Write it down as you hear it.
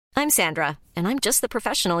I'm Sandra, and I'm just the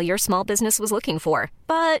professional your small business was looking for.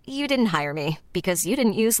 But you didn't hire me because you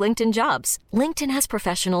didn't use LinkedIn Jobs. LinkedIn has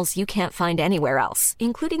professionals you can't find anywhere else,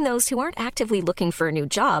 including those who aren't actively looking for a new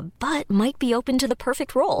job, but might be open to the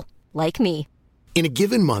perfect role, like me. In a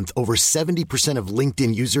given month, over 70% of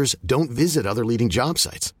LinkedIn users don't visit other leading job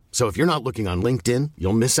sites. So if you're not looking on LinkedIn,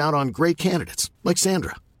 you'll miss out on great candidates like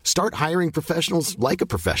Sandra. Start hiring professionals like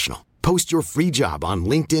a professional. Post your free job on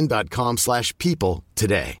linkedin.com/people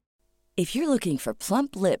today. If you're looking for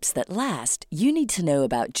plump lips that last, you need to know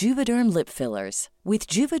about Juvederm lip fillers. With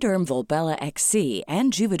Juvederm Volbella XC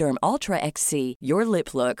and Juvederm Ultra XC, your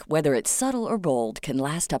lip look, whether it's subtle or bold, can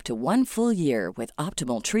last up to 1 full year with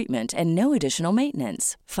optimal treatment and no additional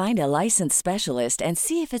maintenance. Find a licensed specialist and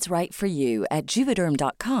see if it's right for you at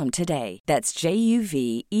Juvederm.com today. That's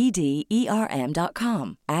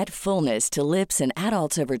JUVEDERM.com. Add fullness to lips in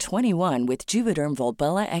adults over 21 with Juvederm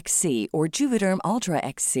Volbella XC or Juvederm Ultra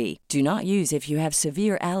XC. Do not use if you have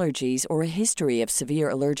severe allergies or a history of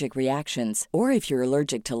severe allergic reactions, or if you're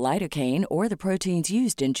allergic to lidocaine or the proteins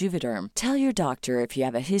used in Juvederm. Tell your doctor if you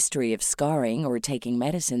have a history of scarring or taking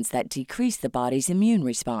medicines that decrease the body's immune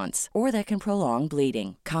response or that can prolong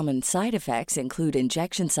bleeding. Common side effects include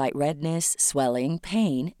injection site redness, swelling,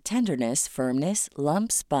 pain, tenderness, firmness,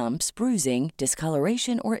 lumps, bumps, bruising,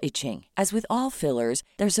 discoloration, or itching. As with all fillers,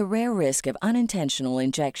 there's a rare risk of unintentional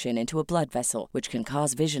injection into a blood vessel, which can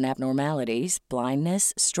cause vision abnormalities,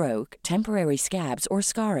 blindness, stroke, temporary scabs, or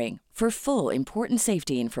scarring. For full important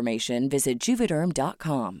safety information, visit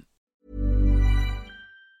Juvederm.com.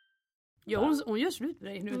 Ja, hon gör slut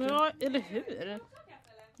med dig nu. Ja, eller hur?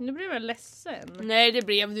 Nu blev jag ledsen. Nej, det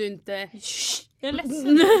blev du inte. Shh, jag är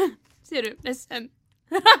ledsen. Ser du? Ledsen.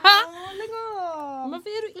 Lägg av. Varför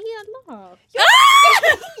är du elak? Jag är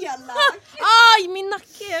elak. Aj, min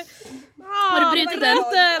nacke. Har du brutit den?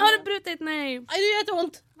 Har du brutit? Nej. Aj, det gör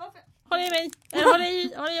jätteont. Varför? Håll i mig. Håll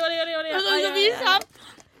i.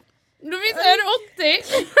 Då visar jag 80.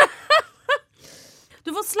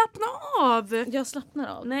 Du får slappna av. Jag slappnar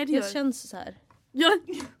av. Nej, det jag gör. Känns så här. Nej,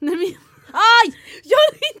 men... Aj! Jag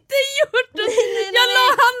har inte gjort det. Jag la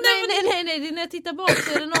handen. Nej. Det är när jag tittar bak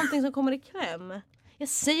så är det någonting som kommer i kläm. Jag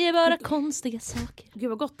säger bara konstiga saker. Gud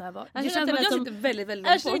vad gott det här var. Jag Det känns som att jag sitter väldigt, väldigt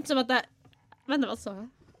långt Erkänn bort. inte som att det här... Vänta, vad sa jag?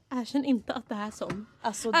 Erkänn inte att det här som.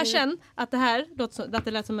 Alltså, Erkänn att det här låter som, att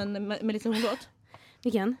det lät som en meditation-låt.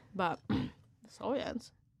 Vilken? Bara, vad sa jag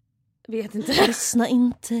ens? Vet inte. Lyssna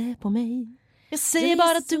inte på mig. Jag säger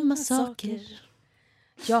bara dumma saker.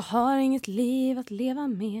 Jag har inget liv att leva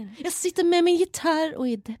mer. Jag sitter med min gitarr och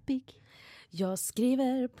är deppig. Jag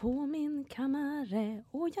skriver på min kammare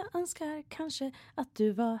och jag önskar kanske att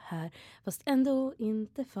du var här. Fast ändå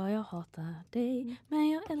inte för jag hatar dig. Men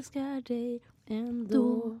jag älskar dig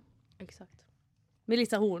ändå. Exakt.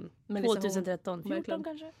 Melissa Horn. 2013. 14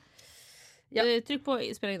 kanske. Ja. Tryck på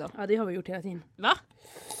spelning då. Ja, det har vi gjort hela tiden. Va?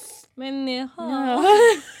 Men Ja.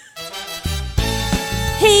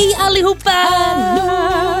 Hej allihopa!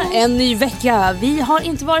 En ny vecka. Vi har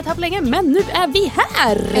inte varit här på länge, men nu är vi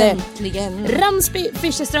här. Äntligen. Ramsby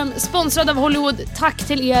Fischerström, sponsrad av Hollywood. Tack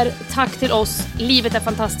till er, tack till oss. Livet är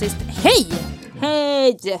fantastiskt. Hej!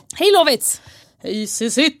 Hej! Hej Lovits! Hej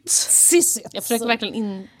Sissit! Sissit! Jag försöker verkligen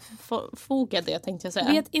infoga det, tänkte jag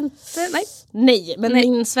säga. Vet inte, Nej, men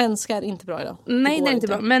min svenska är inte bra idag. Nej, det är inte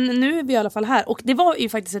bra. Men nu är vi i alla fall här. Och det var ju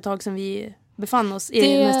faktiskt ett tag sedan vi befann oss i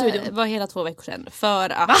den här studion. Det var hela 2 veckor sedan. För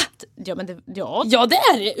att... Va? Ja, det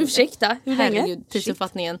är det. Ursäkta. Hur länge? Herregud,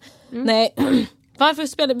 tidsuppfattningen. Nej, varför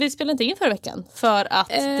spelade vi inte in förra veckan? För att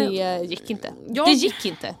det gick inte. Det gick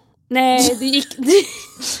inte. Nej, det gick...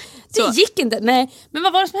 Det gick inte. Nej, men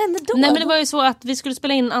vad var det som hände då? Nej, men det var ju så att vi skulle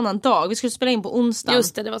spela in en annan dag. Vi skulle spela in på onsdag.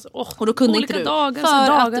 Just det var så. Och då kunde inte du. Dagar,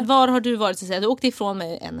 för att var har du varit så att säga? Du åkte ifrån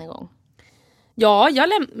mig en gång. Ja,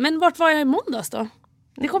 men vart var jag i måndags då?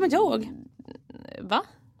 Det kommer inte jag ihåg. Va?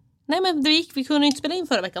 Nej, men vi kunde inte spela in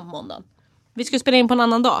förra veckan på måndagen. Vi skulle spela in på en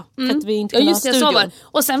annan dag. För att vi inte kunde ha studion.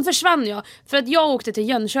 Och sen försvann jag. För att jag åkte till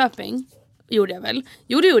Jönköping. Gjorde jag väl?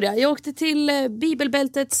 Jo, det gjorde jag. Jag åkte till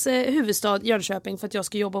Bibelbältets huvudstad Jönköping för att jag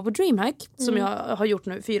ska jobba på DreamHack. Som jag har gjort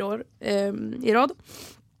nu 4 år i rad.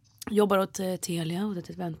 Jobbar åt Telia och det är ett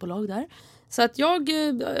eventbolag där. Så att jag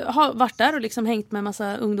har varit där och liksom hängt med en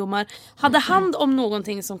massa ungdomar. Hade hand om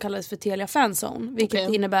någonting som kallades för Telia Fanzone. Vilket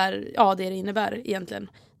innebär, ja det innebär egentligen.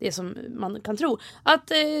 det som man kan tro.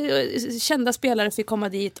 Att kända spelare fick komma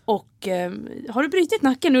dit och har du brytit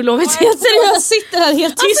nacken nu, Lovis? Jag sitter här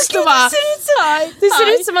helt tyst och bara... Det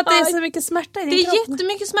ser ut som att det är så mycket smärta i din kropp. Det är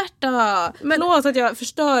jättemycket smärta. Men förlåt att jag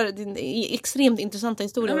förstör din extremt intressanta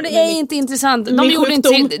historia. Men det är inte intressant.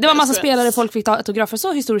 Det var massa spelare, folk fick ta autografer,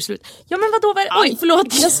 så historiskt slut. Ja men vadå? Oj,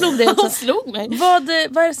 förlåt, jag slog dig också. Slog mig. Vad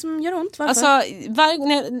är det som gör ont? Varför? Alltså,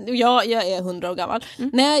 jag är 100 år gammal.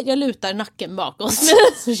 När jag lutar nacken bakåt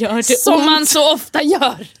så gör det ont. Som man så ofta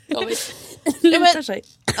gör. Lutar sig.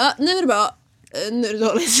 Ja, nu är det bra. Nu är det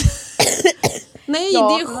dåligt. Nej,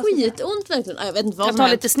 ja, det är skitont verkligen. Jag vet inte vad jag tar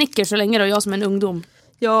lite Snickers så länge då, jag som en ungdom.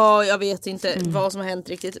 Ja, jag vet inte vad som har hänt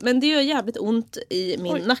riktigt. Men det gör jävligt ont i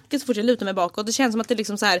min nacke så fort jag lutar mig bakåt. Det känns som att det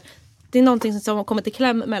liksom så här, det är någonting som har kommit i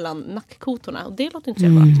kläm mellan nackkotorna. Och det låter inte så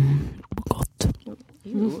bra. Gott.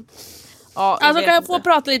 Ja, alltså kan jag få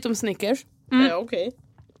prata lite om Snickers? Ja, okej.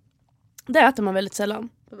 Det äter man väldigt sällan.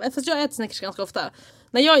 Fast jag äter Snickers ganska ofta.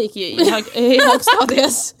 När jag gick i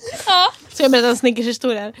högstadiet så jag berättar en Snickers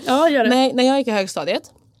historia. Ja, gör det. Nej, när jag gick i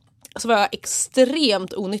högstadiet så var jag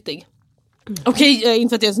extremt onyttig. Okej, inte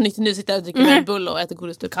för att jag är så nyttig nu, sitter jag och dricker Red Bull och äter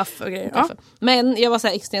godis och kaffe och grejer. Kaffe. Men jag var så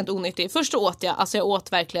här extremt onyttig. Först åt jag, alltså jag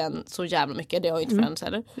åt verkligen så jävla mycket. Det har jag inte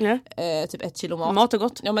förrän heller. Typ 1 kilo mat. Mat är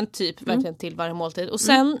gott. Ja men typ verkligen till varje måltid. Och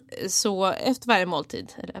sen så efter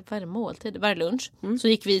varje lunch så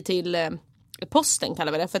gick vi till posten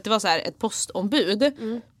kallar vi det. För att det var så här ett postombud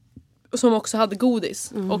som också hade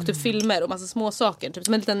godis och typ filmer och massa små saker. Typ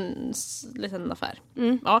som en liten affär.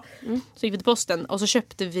 Ja. Så gick vi till posten och så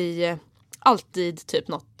köpte vi alltid typ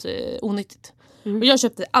något onyttigt. Och jag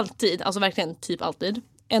köpte alltid, alltså verkligen typ alltid,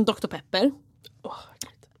 en Dr. Pepper.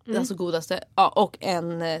 Det är alltså godaste. Ja, och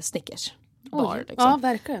en Snickers. Bar, liksom. Ja,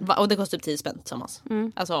 verkligen. Och det kostade typ 10 spänn tillsammans.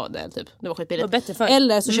 Alltså det var skitbilligt. Bättre för.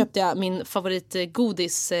 Eller så köpte jag min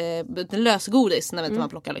favoritgodis, lösgodis när man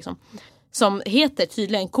plockar liksom. Som heter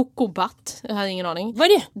tydligen Kokobatt. Jag hade ingen aning.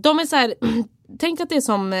 Vad är det? De är så här, tänk att det är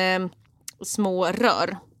som små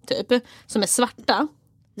rör typ som är svarta.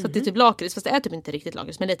 Så att det är typ lakrits, fast det är typ inte riktigt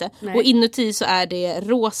lakrits men lite. Nej. Och inuti så är det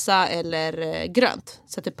rosa eller grönt.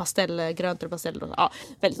 Så att det är pastellgrönt eller pastellrosa. Ja,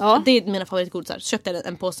 väldigt. Ja. Det är mina favoritgodisar. Så köpte jag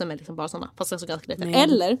en påse med liksom bara sådana. Fast det är så ganska lite.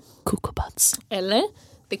 Eller Kokobats. Eller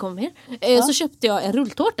det kommer mer. Så köpte jag en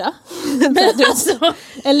rulltårta. Alltså,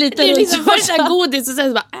 en liten det är liksom rulltårta. Första godis och sen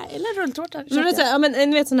så bara eller rulltårta.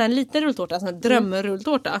 Ni vet sån här liten rulltårta, sån här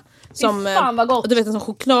drömrulltårta som fan vad gott. Och du vet en sån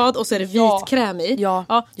choklad och så är det vit kräm i.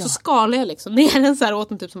 Ja. Så skalar jag liksom ner den så här åt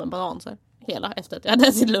mig typ som en banan så här. Hela efter att jag hade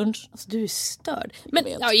ätit lunch. Alltså du är störd. Men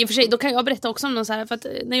ja, i och för sig då kan jag berätta också om någon så här, för att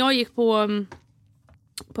när jag gick på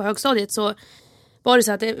högstadiet så var det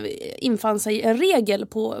så att det infann sig en regel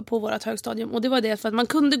på vårat högstadium. Och det var det för att man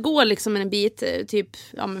kunde gå liksom en bit, typ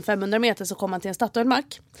 500 meter så kom man till en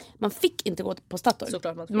Statoilmack. Man fick inte gå på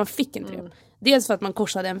Statoil. Man fick inte det. Dels för att man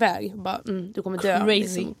korsade en väg. Bara, du kommer dö.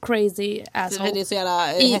 Crazy. Liksom, crazy asshole. Det är så jävla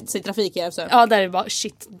hetsig trafik här. Så. Ja, där är det bara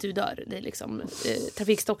shit, du dör. Det är liksom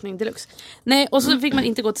trafikstockning deluxe. Nej, och så fick man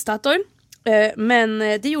inte gå till Statoil. Men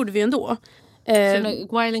det gjorde vi ändå.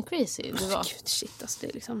 Wild and crazy det var. Gud, shit, alltså, det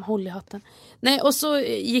är liksom håll i hatten. Nej, och så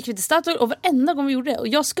gick vi till Statoil och varenda gång vi gjorde det och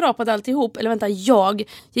jag skrapade alltihop, eller vänta, jag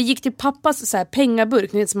gick till pappas så här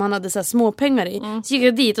pengaburk, ni vet, som han hade så här små pengar i. Så gick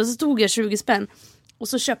jag dit och så tog jag 20 spänn och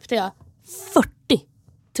så köpte jag 40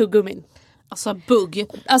 tuggummin. Alltså bugg.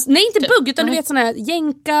 Alltså, nej, inte bugg utan du vet såna här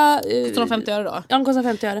jänka. Kostar de 50 öre då? Ja, de kostar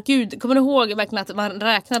 50 öre. Gud, kommer du ihåg verkligen att man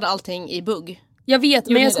räknade allting i bugg? Jag vet,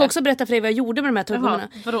 men jag ska också berätta för dig vad jag gjorde med de här tuggummarna.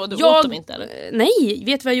 Vadå, du åt dem inte eller? Nej,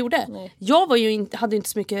 vet du vad jag gjorde? Nej. Jag var ju hade inte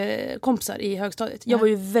så mycket kompisar i högstadiet. Jag var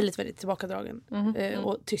ju väldigt, väldigt tillbakadragen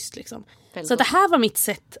och tyst liksom. Så det här var mitt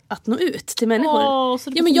sätt att nå ut till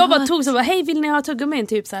människor. Men jag bara tog så bara, hej vill ni ha tuggummin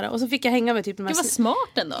typ så här, och så fick jag hänga med typ de här. Det var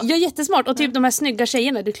smart ändå. Ja, jättesmart och typ de här snygga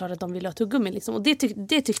tjejerna, det är klart att de ville ha tuggummin liksom, och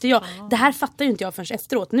det tyckte jag. Det här fattar ju inte jag förrän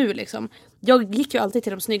efteråt nu liksom. Jag gick ju alltid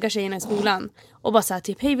till de snygga tjejerna i skolan och bara så här,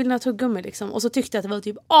 typ hej vill ni ha tuggummin liksom, och så tyckte jag att det var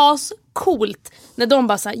typ coolt när de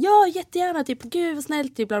bara så här, ja jättegärna typ gud vad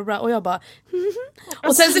snällt typ bla bla, och jag bara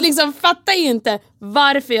och sen så liksom fattar jag ju inte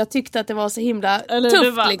varför jag tyckte att det var så himla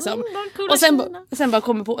tufft bara, liksom. Och sen bara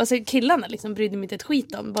kommer på, alltså killarna liksom brydde mig inte ett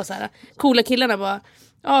skit om, bara så här coola killarna bara,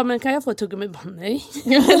 ja men kan jag få ett tuggummi? Bara nej.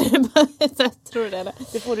 Tror du det eller?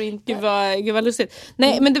 Det får du inte. Gud vad lustigt.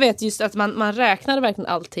 Nej men du vet just att man räknade verkligen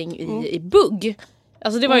allting i bugg.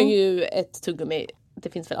 Alltså det var ju ett tuggummi. Det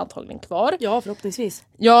finns väl antagligen kvar. Ja, förhoppningsvis.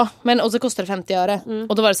 Ja, men och så kostade det 50 öre.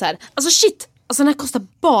 Och då var det så här, alltså shit, alltså den här kostar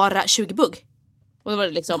bara 20 bugg. Och då var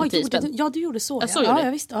det liksom 10 spänn. Ja, du gjorde så. Ja,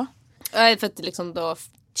 jag visste. Ja, för att liksom då,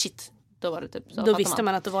 shit, då var det typ så. Då visste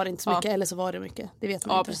man att det var inte så mycket, eller så var det mycket. Det vet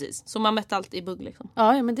man inte. Ja, precis. Så man mätte allt i bugg liksom.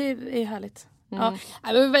 Ja, men det är härligt. Ja,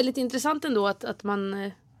 det var väldigt intressant ändå att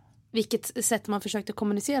man... Vilket sätt man försökte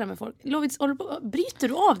kommunicera med folk. Lovis, bryter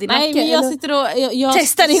du av din nacke? Nej, men jag sitter och... Jag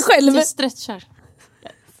testar dig själv. Jag stretchar.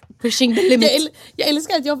 Pushing the limit. Jag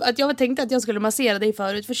älskar att jag tänkte att jag skulle massera dig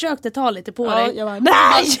förut. Försökte ta lite på dig. Jag bara,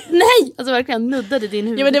 nej! Alltså verkligen nuddade din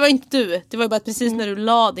huvud. Ja, men det var inte du. Det var ju bara att precis när du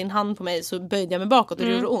la din hand på mig så böjde jag mig bakåt och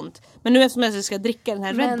det gjorde ont. Men nu eftersom jag ska dricka den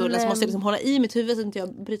här Red Bullen så måste jag liksom hålla i mitt huvud så att inte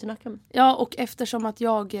jag bryter nacken. Ja, och eftersom att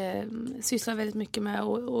jag sysslar väldigt mycket med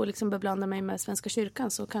och liksom beblanda mig med Svenska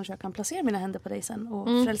kyrkan så kanske jag kan placera mina händer på dig sen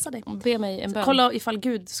och frälsa dig. Be mig en bön. Kolla ifall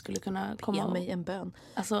Gud skulle kunna komma. Ge mig en bön.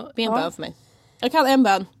 Alltså, Be en bön för mig. Jag kan en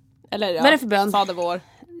bön. Eller vad är det för bön? Fader vår.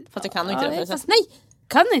 Fast jag kan inte det. Fast nej,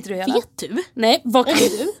 kan inte du hela? Vet du? Nej, vad kan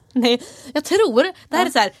du? Nej, jag tror, det här är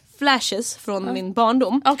så här flashes från min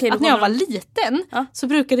barndom. Okay, att när jag var liten så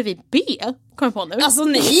brukade vi be. Kom jag på nu? Alltså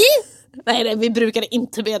nej! Nej, vi brukade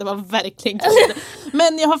inte be, det var verkligen kul.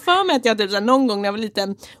 Men jag har för mig att jag typ, någon gång när jag var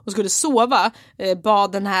liten och skulle sova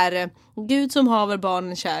bad den här Gud som haver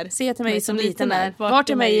barnen kär. Se till mig som liten är, vart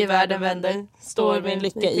till mig i världen vänder, står min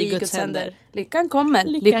lycka i Guds händer. Lyckan kommer,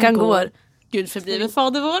 lyckan går. Gud förbliver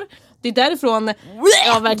fader vår. Det är därifrån,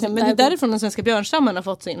 ja verkligen, men det är därifrån den svenska björnstammen har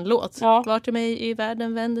fått sin låt. Ja. Vart till mig i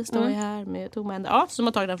världen vänder, står jag här med tomma händer. Ja, som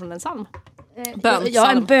har tagit den från en psalm. Bön,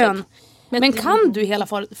 ja, en bön. Men kan du hela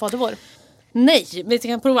fader vår? Nej, vi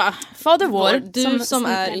kan prova. Fader vår, du som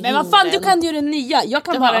är i men vad fan, du kan ju den nya. Jag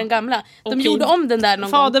kan bara den gamla. De gjorde om den där någon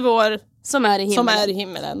Fader vår, som är i himmelen. Som är i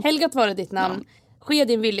himmelen. Helgat vare ditt namn. Ske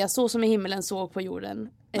din vilja så som i himmelen så på jorden.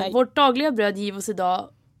 Vårt dagliga bröd giv oss idag.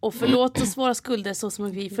 Och förlåt oss våra skulder så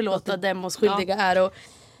som vi förlåta dem oss skyldiga är.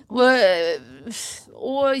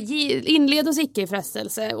 Och inled oss icke i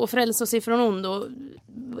frestelse. Och fräls oss ifrån ond.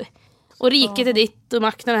 Och riket är ditt och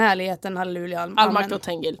makten och härligheten. Halleluja. Amen. All makt och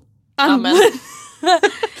Tengil. Amen.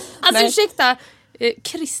 Alltså ursäkta.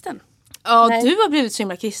 Kristen. Ja, du har blivit så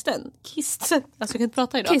himla kristen. Alltså jag kan inte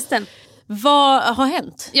prata idag. Kristen. Vad har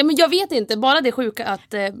hänt? Ja, men jag vet inte, bara det sjuka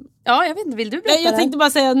att ja, jag vet inte, vill du berätta? Jag tänkte bara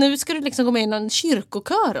säga, nu ska du liksom gå med i någon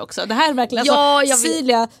kyrkokör också. Det här är verkligen,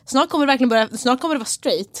 Silja, snart kommer det vara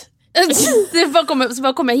straight. Så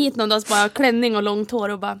bara kommer jag hit någon dag, bara klänning och långt hår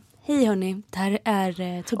och bara, hej hörni, det här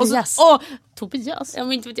är Tobias. Tobias?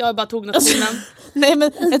 Jag inte vet, jag bara tog något namn. Nej,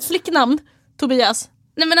 men ett flicknamn, Tobias.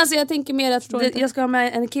 Nej, men alltså jag tänker mer att jag ska ha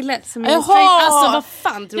med en kille som är straight. Alltså vad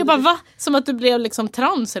fan tror du? Jag bara, va? Som att du blev liksom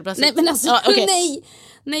trans eller nej, men alltså,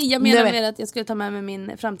 nej, jag menar mer att jag skulle ta med mig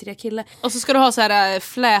min framtida kille. Och så ska du ha så här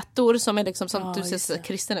flätor som är liksom som att du ser så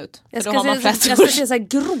kristen ut. Jag ska se så här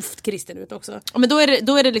grovt kristen ut också. Ja, men då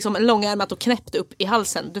är det liksom långärmat och knäppt upp i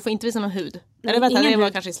halsen. Du får inte visa någon hud. Nej, eller vänta, det var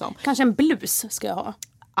kanske islam. Kanske en blus ska jag ha.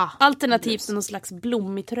 Alternativt någon slags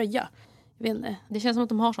blommig tröja. Det känns som att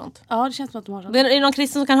de har sånt. Ja, det känns som att de har sånt. Är det någon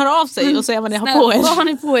kristen som kan höra av sig och säga vad ni har på er? Vad har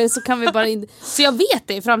ni på er så kan vi bara så jag vet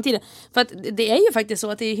det i framtiden. För att det är ju faktiskt så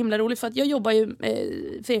att det är himla roligt. För att jag jobbar ju,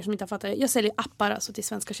 för er som inte har fattat det, jag säljer appar alltså till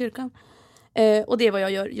Svenska kyrkan. Och det är vad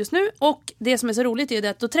jag gör just nu. Och det som är så roligt är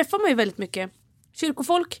att då träffar man ju väldigt mycket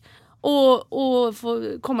kyrkofolk. Och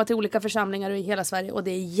få komma till olika församlingar i hela Sverige. Och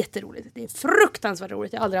det är jätteroligt. Det är fruktansvärt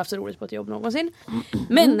roligt. Jag har aldrig haft så roligt på ett jobb någonsin.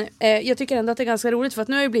 Men jag tycker ändå att det är ganska roligt. För att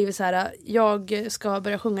nu har det blivit så här. Jag ska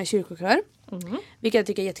börja sjunga i kyrkokör. Vilket jag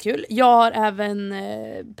tycker är jättekul. Jag har även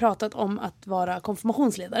pratat om att vara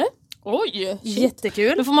konfirmationsledare. Oj, shit.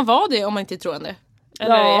 Jättekul. Men får man vara det om man inte är troende?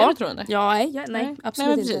 Eller är du troende? Ja, nej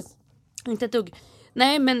absolut inte. Inte ett dugg.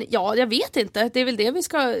 Nej, men jag vet inte. Det är väl det vi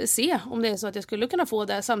ska se om det är så att jag skulle kunna få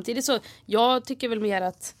det. Samtidigt så, jag tycker väl mer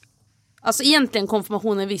att alltså egentligen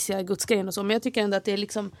konfirmationen vissa gudsgrejen och så, men jag tycker ändå att det är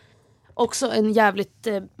liksom också en jävligt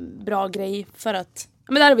bra grej för att,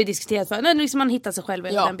 men där har vi diskuterat för när liksom man hittar sig själv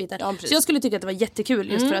i den biten. Ja, så jag skulle tycka att det var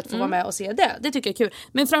jättekul just för att få vara med och se det. Det tycker jag är kul.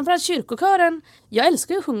 Men framförallt kyrkokören, jag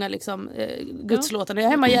älskar ju att sjunga liksom gudslåtar. När jag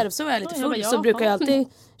är hemma i Järvsö och är lite full så brukar jag alltid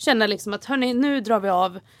känna liksom att hörni, nu drar vi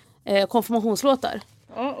av konfirmationslåtar.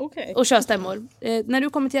 Okay. Och kör stämmor. När du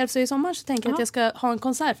kommer till Järvsö i sommar så tänker jag att jag ska ha en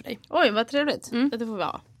konsert för dig. Oj, vad trevligt. Det får vi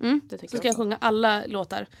ha. Det så ska jag sjunga alla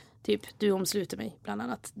låtar. Typ Du omsluter mig bland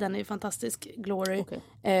annat. Den är ju fantastisk. Glory. Okay.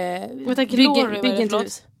 Glory, vad är det för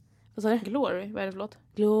låt? Vad sa du? Glory, vad är det för låt?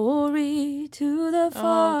 Glory to the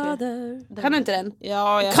Father. Okay. Kan du inte den?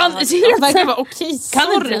 Ja, jag kan. Verkar vara okej. Kan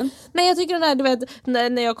du inte den? Nej, jag tycker den här, du vet,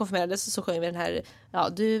 när jag konfirmerades så sjöng vi den här. Ja,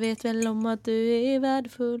 du vet väl om att du är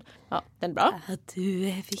värdefull. Ja, den är bra. Att du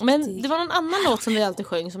är viktig. Men det var någon annan låt som vi alltid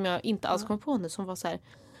sjöng som jag inte alls kom på nu, som var så här.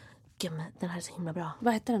 Den här är så himla bra.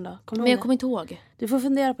 Vad heter den då? Men jag kommer inte ihåg. Du får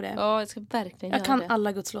fundera på det. Ja, jag ska verkligen göra det. Jag kan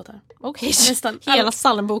alla gudslåtar. Okej. Nästan. Hela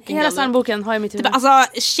psalmboken. Hela psalmboken har jag i mitt huvud.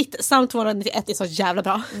 Alltså, shit. Psalm 291 är så jävla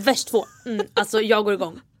bra. Vers 2. Alltså, jag går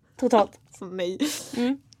igång. Totalt. Nej.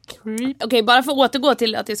 Okej, bara för att återgå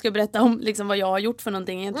till att jag ska berätta om liksom, vad jag har gjort för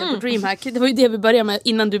någonting egentligen på DreamHack. Det var ju det vi började med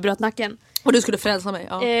innan du bröt nacken. Och du skulle frälsa mig.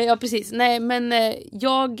 Ja, ja precis. Nej, men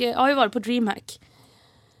jag har ju varit på DreamHack.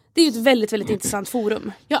 Det är ju ett väldigt, väldigt intressant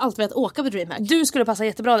forum. Jag har alltid velat åka på DreamHack. Du skulle passa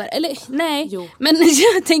jättebra där. Eller nej. Jo. Men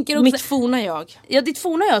jag tänker också... Mitt forna jag. Ja, ditt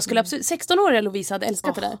forna jag skulle absolut... 16-åriga Lovisa hade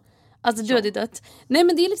älskat det där. Alltså du hade dött. Nej,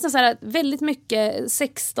 men det är liksom så här väldigt mycket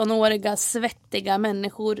 16-åriga svettiga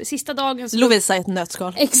människor. Sista dagen... Lovisa är ett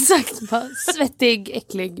nötskal. Exakt. Bara svettig,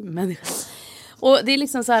 äcklig människa. Och det är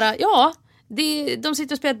liksom så här... Ja, de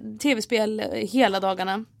sitter och spelar tv-spel hela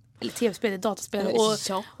dagarna. Eller tv-spel, dataspel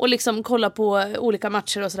och liksom kolla på olika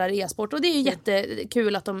matcher och sådär i e-sport. Och det är ju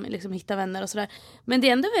jättekul att de liksom hittar vänner och sådär. Men det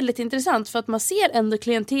är ändå väldigt intressant för att man ser ändå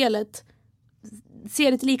klientelet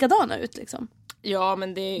ser lite likadana ut liksom. Ja,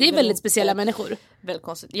 men det är väldigt speciella människor. Väldigt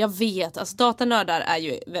konstigt. Jag vet, alltså datanördar är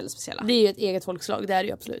ju väldigt speciella. Det är ju ett eget folkslag, det är det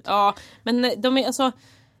ju absolut. Ja, men de är alltså...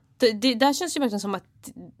 Det där känns ju verkligen som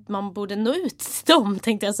att man borde nå ut till dem,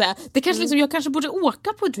 tänkte jag säga. Det kanske liksom, jag kanske borde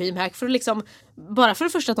åka på DreamHack för att liksom, bara för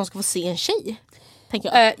det första att de ska få se en tjej.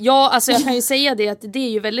 Tänker jag. Ja, alltså jag kan ju säga det att det är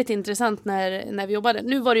ju väldigt intressant när vi jobbade.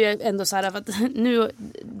 Nu var det ju ändå så här att nu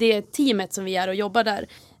det teamet som vi är och jobbar där.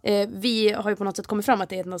 Vi har ju på något sätt kommit fram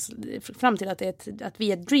till att att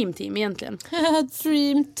vi är ett dream team egentligen.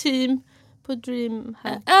 Dream team. På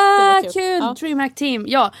DreamHack. Kul! Ja. DreamHack team,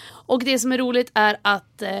 ja. Och det som är roligt är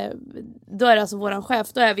att då är det alltså våran chef,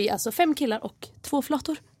 då är vi alltså 5 killar och 2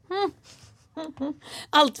 flator.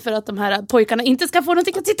 Allt för att de här pojkarna inte ska få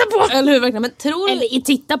någonting att titta på. Eller hur, verkligen. Men eller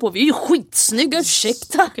titta på, vi är ju skitsnygga,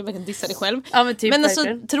 ursäkta. Jag kan verkligen dissa dig själv. Ja, men typ alltså,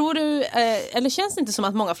 tror du, eller känns det inte som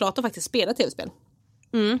att många flator faktiskt spelar tv-spel?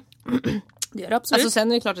 Det gör det absolut. Alltså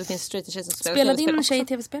sen är det klart att det finns straight tjejer som spelar tv-spel. Spelar din tjej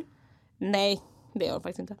tv-spel? Nej. Det gör hon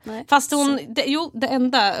faktiskt inte. Nej. Fast hon... Det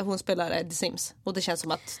enda hon spelar är The Sims. Och det känns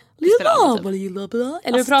som att...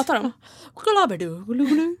 Eller hur pratar de?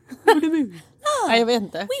 Nej, jag vet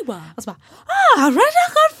inte. Alltså bara...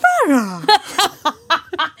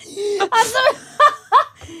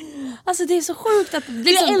 Alltså det är så sjukt att...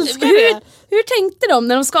 Liksom, jag älskar det. Hur tänkte de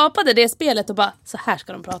när de skapade det spelet och bara... Så här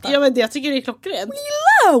ska de prata. Ja, men jag tycker det är klockrent.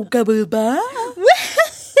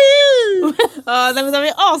 Ja, nej, men de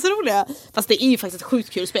är asroliga. Fast det är ju faktiskt ett sjukt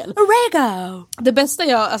kul spel. Orego. Det bästa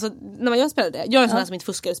när jag spelade det, jag är en sån här som inte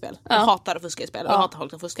fuskar i spel. Jag hatar att fuska i spel. Jag hatar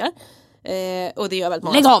folk som fuskar. Och det gör väldigt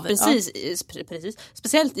många. Lägg av. Precis.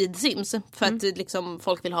 Speciellt i The Sims. För att liksom,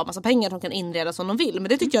 folk vill ha massa pengar. De kan inreda som de vill. Men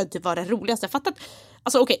det tycker jag typ var det roligaste. Jag fattat.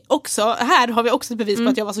 Alltså okej, också här har vi också ett bevis på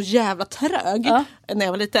att jag var så jävla trög när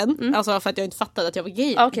jag var liten. Alltså för att jag inte fattade att jag var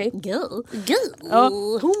gay. Gay. Ja.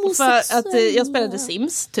 För att jag spelade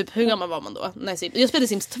Sims. Typ hur gammal var man då? Nej, jag spelade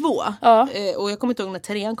Sims 2. Och jag kommer inte ihåg när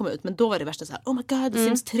 3 kom ut. Men då var det värsta så här: oh my god,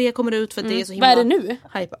 Sims 3 kommer ut för att det är så himla... Vad är det nu?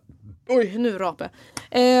 Hype. Oj, nu rapar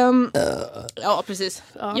ja, precis.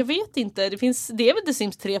 Jag vet inte, det är väl The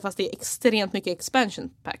Sims 3 fast det är extremt mycket expansion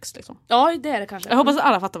packs liksom. Ja, det är det kanske. Jag hoppas att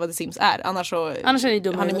alla fattar vad The Sims är. Annars är ni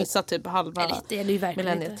dumma. Har ni missat typ halva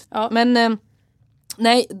millenniet. Men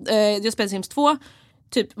nej, jag spelade Sims 2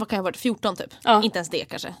 typ, vad kan jag ha varit, 14 typ. Inte ens det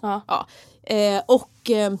kanske.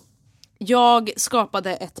 Och jag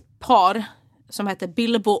skapade ett par som heter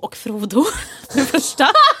Bilbo och Frodo. Det första.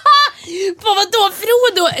 Vadå,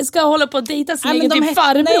 Frodo ska hålla på att dejta sin egen typ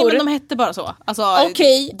farbror? Nej, men de hette bara så. Alltså,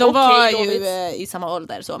 de var ju i samma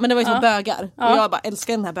ålder så. Men det var ju som bögar. Och jag bara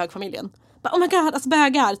älskar den här bögfamiljen. Bara, oh my god, alltså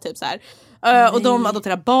bögar typ så här. Och de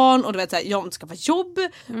adopterar barn och du vet så här, jag ska få jobb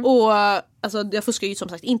och alltså jag fuskar ju som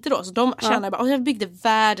sagt inte då. Så de tjänar bara, jag byggde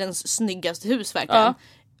världens snyggaste hus verkligen.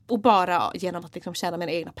 Och bara genom att liksom tjäna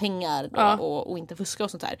mina egna pengar då, och inte fuska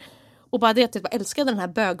och sånt där. Och bara det att jag älskade den här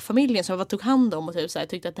bögfamiljen som jag tog hand om och typ så här,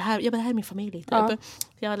 tyckte att det här är min familj typ.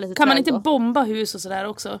 Jag lite kan man inte bomba hus och sådär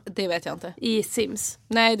också? Det vet jag inte. I Sims?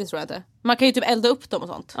 Nej, det tror jag inte. Man kan ju typ elda upp dem och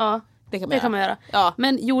sånt. Ja, det kan man göra. Ja.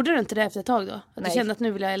 Men gjorde du inte det efter ett tag då? Att du kände att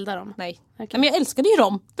nu vill jag elda dem? Nej. Okay. Men jag älskade ju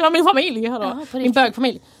dem. Det var min familj. Min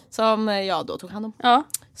bögfamilj. Som jag då tog hand om. Ja,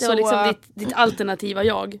 det var liksom ditt alternativa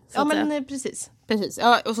jag. Ja, men precis.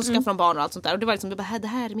 Ja, och så skaffade de barn och allt sånt där. Och det var liksom, det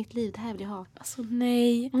här är mitt liv, det här vill jag ha. Alltså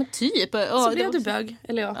nej. Men typ. Så blev du bög,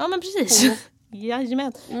 eller jag? Ja, men precis.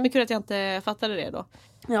 Jajamän. Men kul att jag inte fattade det då.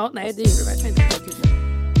 Ja, nej, det gjorde du verkligen inte.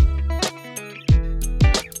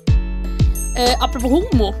 Apropå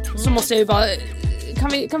homo så måste jag ju bara...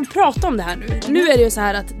 Kan vi prata om det här nu? Nu är det ju så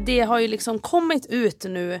här att det har ju liksom kommit ut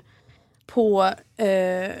nu på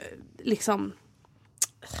liksom...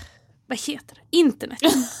 vad heter det? Internet.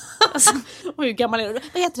 Alltså, och hur gammal är du?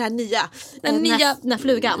 Vad heter det här nya? Den här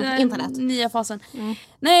flugan, internet. Nya fasen.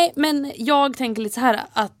 Nej, men jag tänker lite så här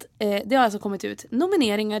att det har alltså kommit ut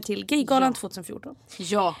nomineringar till Gaygalan 2014.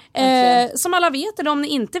 Ja. Som alla vet, eller om ni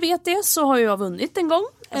inte vet det, så har jag vunnit en gång.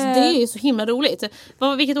 Alltså, det är ju så himla roligt.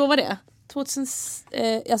 Vilket år var det?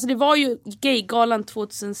 Alltså det var ju Gaygalan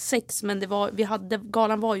 2006, men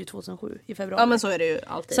galan var ju 2007 i februari. Ja, men så är det ju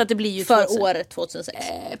alltid. Så att det blir ju för året 2006.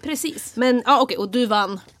 Precis. Men ja, okej, och du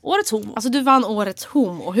vann årets homo. Alltså du vann årets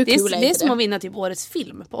homo. Hur kul är det? Det är som att vinna typ årets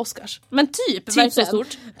film på Oscars. Men typ verkligen. Så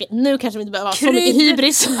stort. Okej, nu kanske vi inte behöver ha så mycket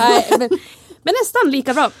hybris. Nej, men nästan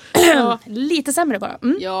lika bra. Lite sämre bara.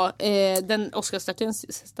 Ja, den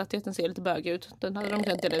Oscarsstatyetten ser lite bög ut. Den hade de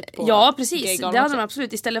kunnat dela ut på. Ja, precis. Gaygalan det hade också. de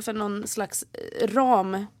absolut. Istället för någon slags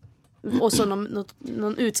ram och så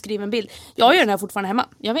någon utskriven bild. Jag har ju den här fortfarande hemma.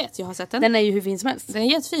 Jag vet, jag har sett den. Den är ju hur fin som helst. Den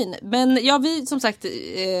är jättefin. Men ja, vi som sagt,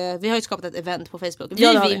 vi har ju skapat ett event på Facebook.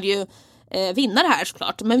 Vi vill ju vinna det här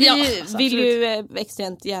såklart. Men vi vill ju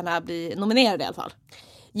extremt gärna bli nominerade i alla fall.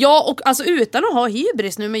 Ja, och alltså utan att ha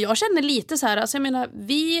hybris nu, men jag känner lite så här, alltså jag menar,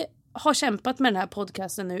 vi har kämpat med den här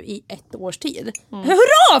podcasten nu i 1 års tid.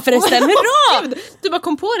 Hurra förresten, hurra! Du bara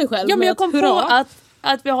kom på dig själv. Ja, men jag kom på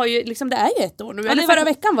att vi har ju liksom, det är ju 1 år nu. Eller förra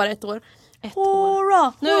veckan var det 1 år.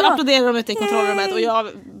 Hurra! Nu applåderar de ute i kontrollrummet och jag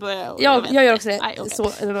börjar... Jag gör också det. Nej, okay.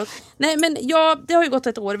 Så, nej, men det har ju gått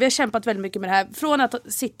 1 år. Vi har kämpat väldigt mycket med det här. Från att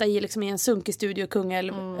sitta i en sunkig studio,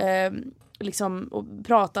 Kungälv, liksom, och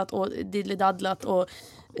pratat och diddly-daddlat och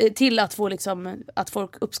till att få liksom, att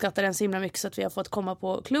folk uppskattar den så himla mycket så att vi har fått komma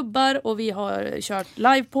på klubbar och vi har kört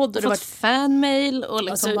livepodd och det har varit fanmail och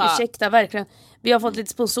liksom alltså, bara... ursäkta, verkligen. Vi har fått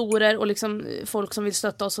lite sponsorer och liksom folk som vill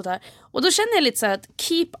stötta oss och där. Och då känner jag lite så här att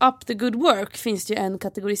keep up the good work finns det ju en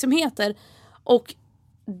kategori som heter, och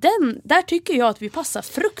där tycker jag att vi passar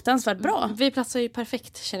fruktansvärt bra. Vi platsar ju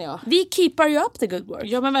perfekt, känner jag. Vi keepar ju up the good work.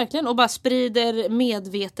 Ja, men verkligen. Och bara sprider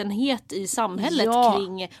medvetenhet i samhället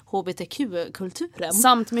kring hbtq-kulturen.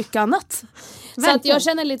 Samt mycket annat. Så att jag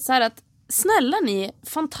känner lite så här att snälla ni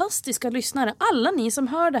fantastiska lyssnare, alla ni som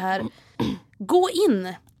hör det här, gå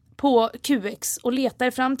in på QX och leta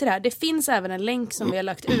er fram till det här. Det finns även en länk som vi har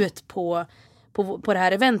lagt ut på det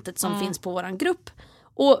här eventet som finns på våran grupp.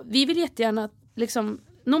 Och vi vill jättegärna liksom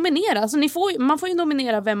nominera. Alltså man får ju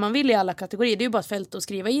nominera vem man vill i alla kategorier. Det är ju bara ett fält att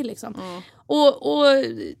skriva i liksom. Och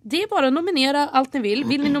det är bara att nominera allt ni vill.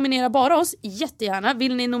 Vill ni nominera bara oss? Jättegärna.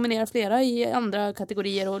 Vill ni nominera flera i andra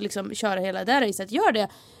kategorier och liksom köra hela där i sätt, gör det.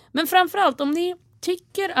 Men framförallt om ni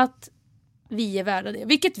tycker att vi är värda det.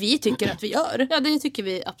 Vilket vi tycker att vi gör. Ja, det tycker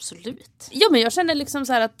vi absolut. Ja, men jag känner liksom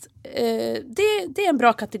så här att det är en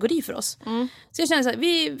bra kategori för oss. Så jag känner så här,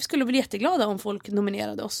 vi skulle bli jätteglada om folk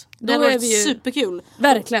nominerade oss. Det var superkul.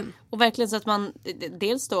 Verkligen. Och verkligen så att man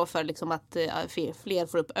dels då för liksom att fler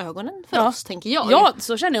får upp ögonen för oss, tänker jag. Ja,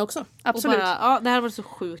 så känner jag också. Absolut. Och bara, det här var så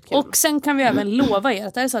sjukt kul. Och sen kan vi även lova er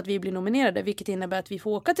att det är så att vi blir nominerade, vilket innebär att vi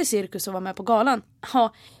får åka till Cirkus och vara med på galan.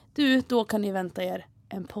 Ja, då kan ni vänta er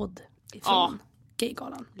en podd ifrån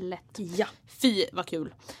Gaygalan. Lätt. Ja. Fy, vad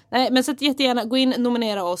kul. Nej, men så att jättegärna gå in,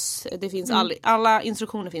 nominera oss. Det finns alla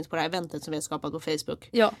instruktioner finns på det här eventet som vi har skapat på Facebook.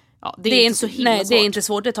 Ja. Det är inte så himla svårt. Det är inte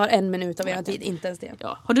svårt. Det tar 1 minut av er tid, inte ens det.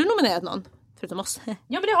 Ja. Har du nominerat någon? Förutom oss? Ja,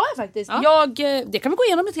 men det har jag faktiskt. Ja. Det kan vi gå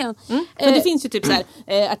igenom lite grann. För det finns ju typ så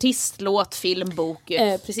här artist, låt, film, bok.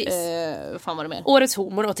 Precis. Fan vad det mer. Årets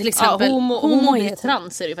homo då till exempel. Ja, homo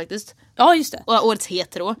trans är det ju faktiskt. Ja, just det. Och årets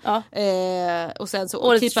hetero. Ja. Och sen så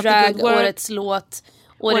årets drag, årets låt.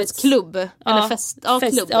 Årets klubb. Eller fest. Ja,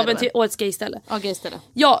 klubb. Ja, men årets gayställe. Ja, gayställe.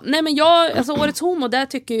 Ja, nej men alltså årets homo, där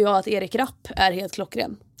tycker jag att Erik Rapp är helt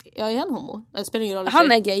klockren. Ja, är han homo? Det spelar ingen roll.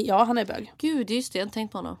 Han är gay, ja, han är bög. Gud, just det, jag har inte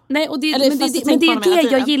tänkt på honom. Nej, och det är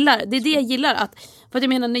det jag gillar. Det är det jag gillar. För att jag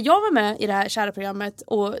menar, när jag var med i det här kära programmet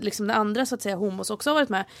och liksom när andra så att säga homos också har varit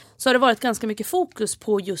med, så har det varit ganska mycket fokus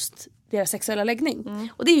på just deras sexuella läggning.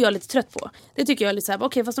 Och det är jag lite trött på. Det tycker jag är lite såhär,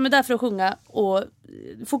 okej, fast de är där för att sjunga och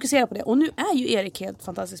fokusera på det. Och nu är ju Erik helt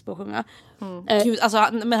fantastisk på att sjunga. Gud, alltså,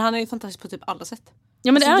 men han är ju fantastisk på typ alla sätt.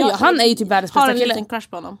 Ja, men det är ju. Han är ju typ världens bästa kille. Har en liten crush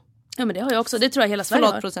på honom. Ja, men det har jag också. Det tror jag hela Sverige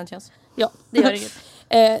har. Procenttjänst. Ja, det gör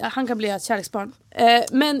inget. Han kan bli ett kärleksbarn.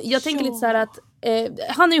 Men jag tänker lite så här att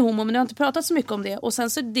han är ju homo, men jag har inte pratat så mycket om det. Och sen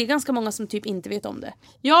så är det ganska många som typ inte vet om det.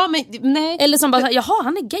 Ja, men nej. Eller som bara, jaha,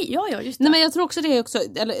 han är gay. Ja, just det. Nej, men jag tror också det är också,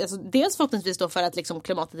 eller, alltså, dels förhoppningsvis då för att liksom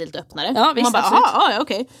klimatet är lite öppnare. Ja, visst, man bara, ja,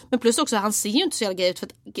 okej. Men plus också, han ser ju inte så jävla gay ut för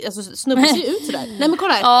att, alltså, snubben ser ju ut sådär. Nej, men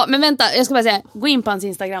kolla här. Ja, men vänta, jag ska bara säga, gå in på hans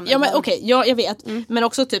Instagram. Ja, men okej, jag vet. Men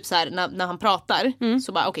också typ så här när han pratar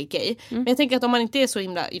så bara, okej, gay. Men jag tänker att om man inte är så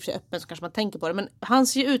himla i och för sig öppen så kanske man tänker på det. Men han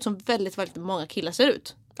ser ju ut som väldigt, väldigt många killar ser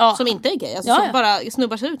ut. som inte är gay. Alltså, som bara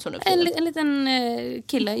snubbar sig ut som nu. En liten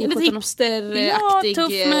kille i en liten hipsteraktig.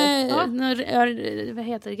 Tuff med vad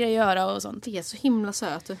heter det, grejöra och sånt. Det är så himla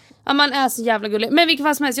söt. Ja, man är så jävla gullig. Men vilket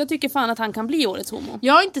fall som helst, jag tycker fan att han kan bli årets homo.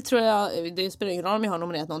 Jag inte tror jag, det spelar ingen roll om jag har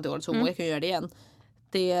nominerat någon till årets homo. Jag kan göra det igen.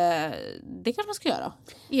 Det kanske man ska göra.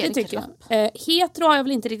 Det tycker jag. Hetero har jag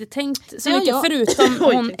väl inte riktigt täntt så mycket förutom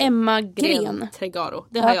hon Emma Gren Tregaro.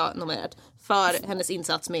 Det har jag nominerat för hennes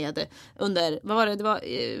insats med under, vad var det? Det var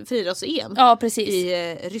friidrotts-EM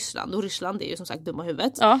i Ryssland. Och Ryssland är ju som sagt dumma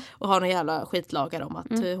huvudet. Och har några jävla skitlagar om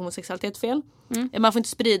att homosexualitet är fel. Man får inte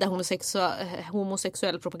sprida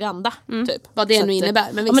homosexuell propaganda. Typ. Vad det nu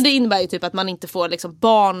innebär. Men det innebär ju typ att man inte får liksom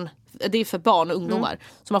barn. Det är för barn och ungdomar.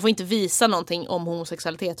 Så man får inte visa någonting om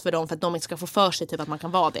homosexualitet för dem för att de inte ska få för sig typ att man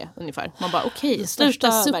kan vara det ungefär. Man bara okej,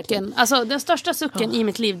 största sucken. Alltså den största sucken i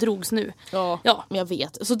mitt liv drogs nu. Ja, men jag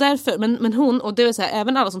vet. Så därför, men hon, och det vill säga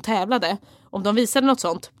även alla som tävlade, om de visade något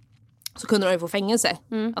sånt så kunde de ju få fängelse.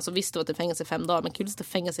 Alltså visst det var typ fängelse 5 dagar, men kul att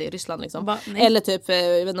fängelse i Ryssland liksom. Eller typ, jag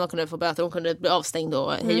vet inte om man kunde få böter, hon kunde bli avstängd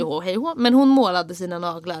och hej och hå. Men hon målade sina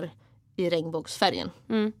naglar i regnbågsfärgerna.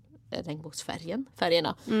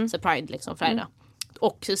 Så Pride liksom, färgerna.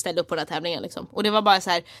 Och ställde upp på den här tävlingen liksom. Och det var bara så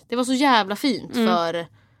här, det var så jävla fint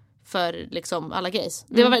för liksom alla gays.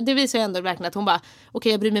 Det visar ju ändå verkligen att hon bara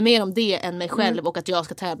okej, jag bryr mig mer om det än mig själv och att jag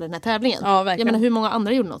ska tävla i den här tävlingen. Ja, verkligen. Jag menar hur många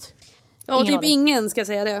andra gjorde något? Ja, typ ingen ska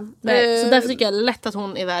säga det. Så därför tycker jag lätt att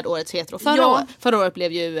hon är värd årets hetero. Förra året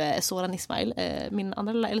blev ju Soran Ismail, min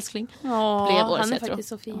andra lilla älskling, blev årets han är hetero. faktiskt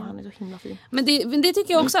så fin. Han är så himla fin. Men det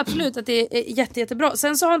tycker jag också absolut att det är jättebra.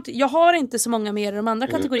 Sen så jag har inte så många mer i de andra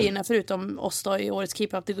kategorierna förutom oss då i årets Keep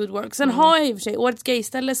Up The Good Work. Sen har jag i och för sig årets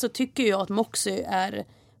gayställe, så tycker jag att Moxie är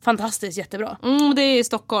fantastiskt jättebra. Det är i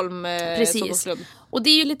Stockholm. Precis. Och det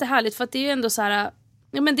är ju lite härligt för att det är ju ändå så här.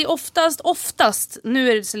 Ja, men det är oftast,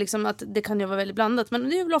 nu är det så liksom att det kan ju vara väldigt blandat, men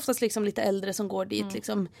det är väl oftast liksom lite äldre som går dit,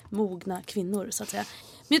 liksom mogna kvinnor så att säga.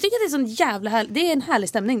 Men jag tycker att det är sån jävla härlig, det är en härlig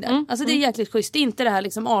stämning där. Alltså det är jäkligt schysst, det är inte det här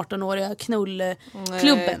liksom 18-åriga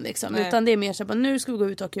knullklubben liksom, utan det är mer så bara nu ska vi gå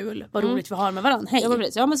ut och ha kul, vad roligt vi har med varandra.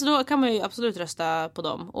 Hej. Ja, men så då kan man ju absolut rösta på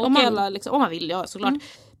dem. Och om man vill, ja såklart.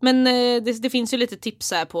 Men det finns ju lite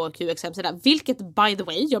tips här på QX hemsida. Vilket by the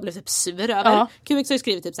way, jag blev typ sur över. QX har ju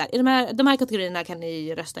skrivit typ så här, de här kategorierna kan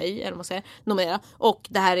ni rösta i, eller vad man säger, nominera. Och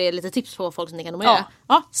det här är lite tips på folk som ni kan nominera.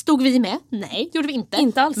 Ja, stod vi med? Nej, gjorde vi inte.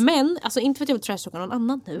 Inte alls. Men, alltså inte för att jag vill trashtalka någon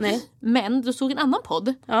annan nu. Nej. Men då stod en annan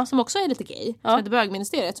podd som också är lite gay. Som heter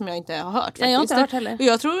Bögministeriet, som jag inte har hört faktiskt. Jag har inte hört heller. Och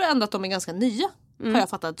jag tror ändå att de är ganska nya. Har jag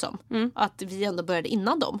fattat som. Att vi ändå började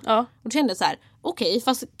innan dem. Och då kände jag så här, okej,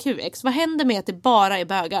 fast QX, vad händer med att det bara är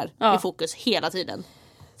bögar i fokus hela tiden?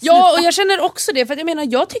 Ja, och jag känner också det, för att jag menar,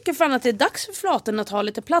 jag tycker fan att det är dags för flaten att ta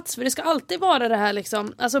lite plats, för det ska alltid vara det här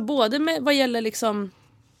liksom, alltså både med vad gäller liksom,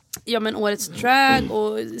 ja men årets drag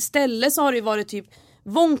och ställe, så har det ju varit typ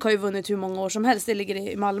Wonk har ju vunnit hur många år som helst. Det ligger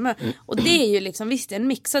i Malmö. Och det är ju liksom, visst det är en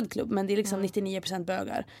mixad klubb, men det är liksom 99%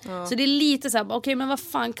 bögar. Så det är lite så här, okej, men vad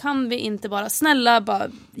fan, kan vi inte bara snälla bara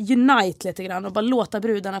unite lite grann och bara låta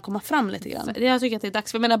brudarna komma fram lite grann. Jag tycker att det är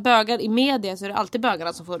dags, för jag menar, bögar i media, så är det alltid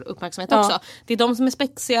bögarna som får uppmärksamhet också. Det är de som är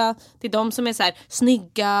spexiga, det är de som är så här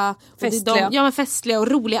snygga, festliga. Och men festliga och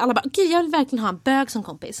roliga. Alla bara, okej, jag vill verkligen ha en bög som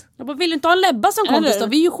kompis. Jag bara, vill du inte ha en lebba som kompis då?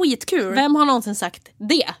 Vi är ju skitkul. Vem har någonsin sagt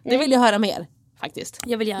det? Det vill jag höra mer. Faktiskt.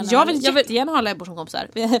 Jag vill jättegärna ha lebbor som kompisar.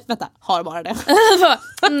 Vänta, har bara det.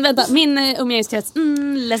 Vänta, min umgängeskrets.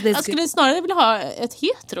 Jag skulle snarare vilja ha ett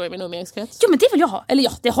hetero i min umgängeskrets. Jo, men det vill jag ha. Eller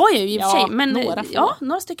ja, det har jag ju i och för sig. Men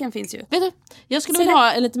några stycken finns ju. Vet du, jag skulle vilja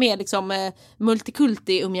ha en lite mer liksom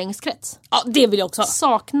multikulti umgängeskrets. Ja, det vill jag också ha.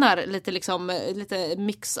 Saknar lite liksom lite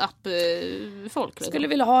mix-up folk. Liksom. Skulle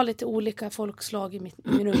vilja ha lite olika folkslag i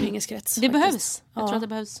min umgängeskrets. Det behövs. Jag tror att det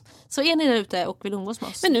behövs. Så är ni där ute och vill umgås med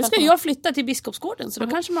oss. Men nu ska jag flytta till Biskopsgården, så då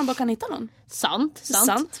kanske man bara kan hitta någon. Sant.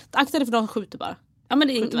 Akta dig för de skjuter bara. Ja, men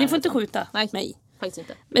ni får inte skjuta. Nej. Faktiskt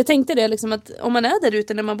inte. Men jag tänkte det liksom, att om man är där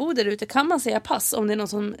ute, när man bor där ute, kan man säga pass om det är någon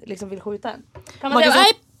som liksom vill skjuta en. Kan man säga,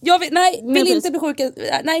 vill inte bli skjuten.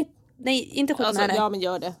 Nej, inte skjuta alltså, ja, men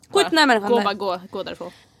gör det. Skjut den här människan. Gå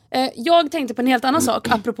därifrån. Jag tänkte på en helt annan sak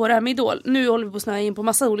apropå det här med Idol. Nu håller vi på att snöa in på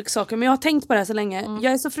massa olika saker, men jag har tänkt på det här så länge.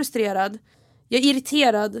 Jag är så frustrerad. Jag är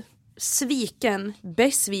irriterad. Sviken.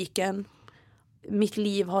 Besviken. Mitt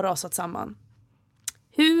liv har rasat samman.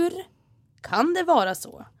 Hur kan det vara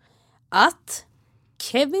så att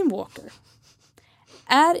Kevin Walker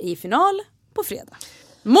är i final på fredag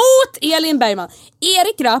mot Elin Bergman?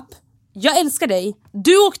 Erik Rapp, jag älskar dig.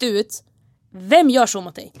 Du åkte ut. Vem gör så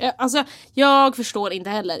mot dig? Alltså, jag förstår inte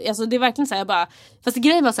heller. Alltså, det är verkligen så här, jag bara... Fast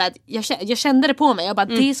grejen var så här att jag kände det på mig. Jag bara,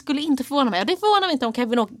 det skulle inte förvåna mig. Och det förvånar mig inte om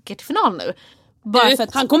Kevin åker till final nu. Bara för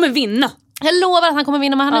att han kommer vinna. Jag lovar att han kommer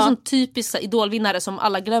vinna, men han är en sån typisk idolvinnare som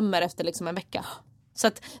alla glömmer efter liksom en vecka. Så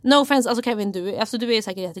att, no offense, alltså Kevin, du är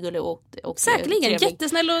säkert jättegullig och säkerligen, trevlig.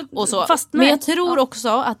 Jättesnäll och så. Fast med. Men jag tror också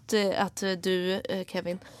att du,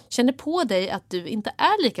 Kevin, känner på dig att du inte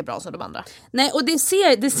är lika bra som de andra. Nej, och det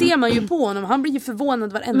ser man ju på honom. Han blir ju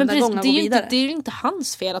förvånad varenda gång han går vidare. Det är ju inte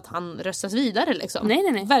hans fel att han röstas vidare liksom.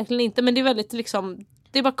 Nej. Verkligen inte, men det är väldigt liksom,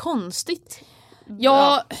 det är bara konstigt.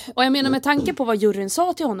 Ja, och jag menar med tanke på vad juryn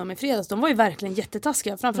sa till honom i fredags, de var ju verkligen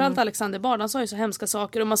jättetaskiga. Framförallt Alexander Bard, han sa ju så hemska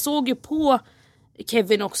saker. Och man såg ju på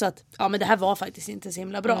Kevin också att men det här var faktiskt inte så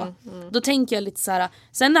himla bra. Då tänker jag lite så här.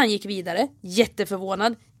 Sen när han gick vidare,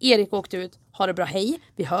 jätteförvånad, Erik åkte ut, ha det bra, hej,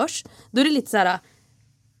 vi hörs. Då är det lite så här.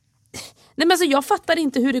 Nej, men alltså, jag fattar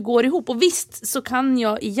inte hur det går ihop. Och visst så kan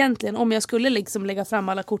jag egentligen, om jag skulle liksom lägga fram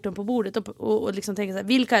alla korten på bordet och liksom tänka så här,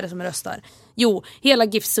 vilka är det som röstar? Jo, hela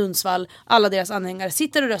GIF Sundsvall, alla deras anhängare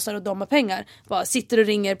sitter och röstar och de har pengar. Bara sitter och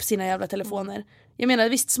ringer på sina jävla telefoner. Jag menar,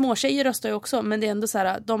 visst, små tjejer röstar ju också, men det är ändå så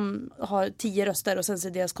här, de har 10 röster och sen ser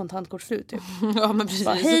deras kontantkort slut typ. Ja, men precis.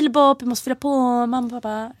 Bara, hej Bob, vi måste fylla på, mamma,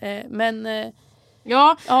 pappa.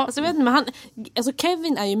 Ja, alltså jag vet inte, men alltså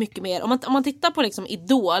Kevin är ju mycket mer, om man tittar på liksom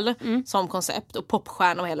Idol som koncept och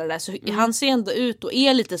popstjärna och hela det där, så han ser ändå ut och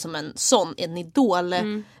är lite som en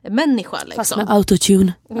idol-människa liksom. Fast med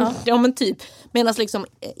autotune. Ja, men typ. Medan liksom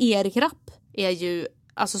Erik Rapp är ju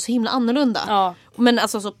alltså så himla annorlunda. Ja. Men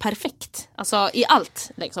alltså så perfekt. Alltså i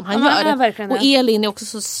allt liksom han gör. Och Elin är också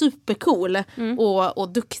så supercool och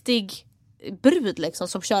duktig brud liksom,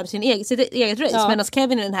 som kör sitt eget race. Ja. Medan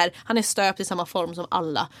Kevin är den här, han är stöpt i samma form som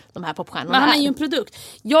alla de här popstjärnorna. Men han är ju en produkt.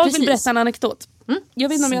 Jag vill berätta en anekdot. Jag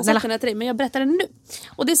vet inte om jag har sagt den här till dig, men jag berättar den nu.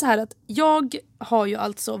 Och det är så här att jag har ju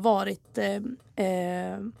alltså varit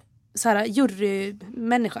så här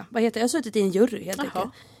jurymänniska. Vad heter det? Jag har suttit i en jury helt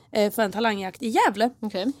enkelt. För en talangjakt i Gävle.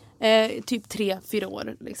 Okay. Typ 3-4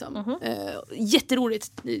 år liksom.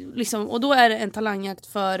 Jätteroligt liksom. Och då är det en talangjakt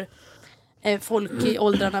för folk i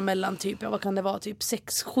åldrarna mellan typ, vad kan det vara, typ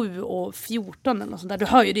 6, 7 och 14 eller något sånt där. Du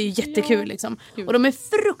hör ju, det är ju jättekul liksom. Och de är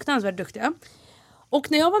fruktansvärt duktiga.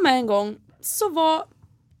 Och när jag var med en gång så var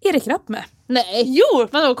Erik Rapp med. Nej. Jo!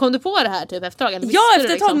 Vadå, kom du på det här typ efter ett tag? Ja,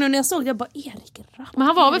 efter ett tag nu när jag såg det, jag bara, Erik Rapp. Men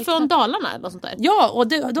han var väl från Dalarna eller något sånt där? Ja, och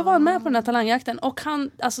då var han med på den här talangjakten. Och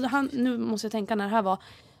han, nu måste jag tänka när det här var.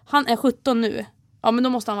 Han är 17 nu. Ja, men då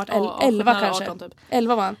måste han varit 11 kanske. 18, typ.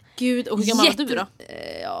 11 var han. Gud, och hur gammal var du då?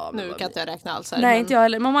 Ja, nu kan inte jag räkna alls här. Nej, inte jag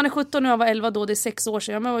heller. Men om han är 17 nu, jag var 11 då, det är 6 år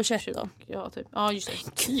sedan. Jag var 21 då. Ja, typ. Ja, just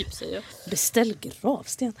det. Typ, säger jag. Beställ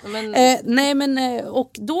gravsten. Men... nej, men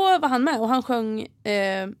och då var han med och han sjöng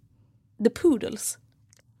The Poodles.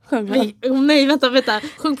 Sjöng han. Nej, vänta.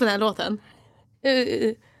 Sjung på den här låten.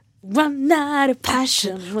 One night of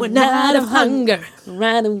passion, one night of hunger,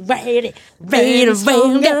 run away,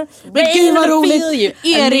 Gud vad roligt.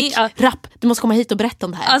 Erik Rapp, du måste komma hit och berätta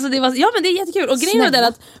om det här. Alltså det var, ja men det är jättekul. Och grejen var den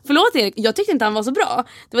att, förlåt Erik, jag tyckte inte han var så bra.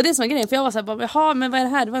 Det var det som var grejen, för jag var såhär, jaha men vad är det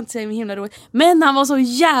här? Det var inte så himla roligt. Men han var så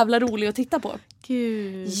jävla rolig att titta på.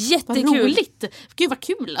 Gud, jättekul. Vad roligt. Gud vad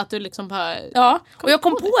kul att du liksom bara... Ja, och jag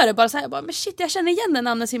kom på det bara såhär, men shit, jag känner igen den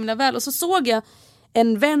namnet så himla väl. Och så såg jag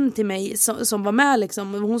en vän till mig som var med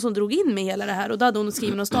liksom, hon som drog in med hela det här, och då hade hon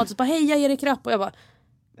skrivit någon status på heja Erik Rapp, och jag bara,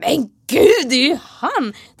 men gud, det är ju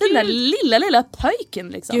han, den där lilla pöjken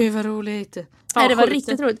liksom. Gud vad roligt. Nej, det var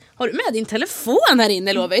riktigt roligt. Har du med din telefon här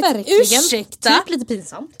inne, Lovit? Verkligen. Ursäkta. Typ lite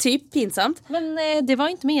pinsamt. Typ pinsamt. Men det var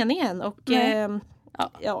inte meningen. Och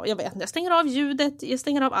ja, jag vet inte. Jag stänger av ljudet. Jag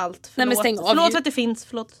stänger av allt. Nej, men stäng av. Förlåt att det finns.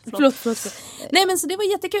 Förlåt. Nej, men så det var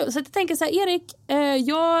jättekul. Så jag tänker så här, Erik,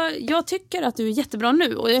 jag tycker att du är jättebra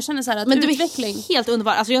nu. Och jag känner så här att men utveckling... du är helt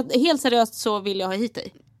underbar. Alltså helt seriöst så vill jag ha hit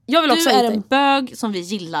dig. Jag vill också du är en bög som vi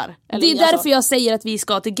gillar. Eller, det är därför jag säger att vi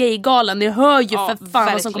ska till Gaygalan. Ni hör ju för fan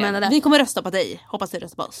verkligen vad som kommer hända där. Vi kommer rösta på dig. Hoppas du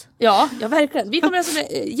röstar på oss. Ja, verkligen. Vi kommer rösta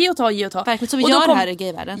på ge och ta. Verkligen, så vi gör det här i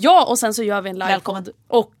gayvärlden. Ja, och sen så gör vi en live. Välkommen.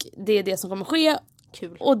 Och det är det som kommer ske.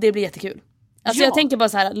 Kul. Och det blir jättekul. Alltså jag tänker bara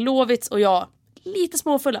så här, Lovits och jag, lite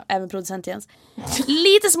småfulla, även producent Jens,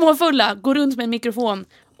 lite småfulla, går runt med en mikrofon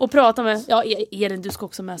och pratar med, ja Elin, du ska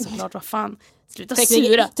också med såklart, vad fan. Sluta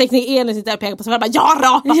sura. Teknik Elin sitter där och pekar på sig och bara, ja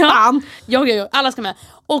då, vad fan. Ja, alla ska med.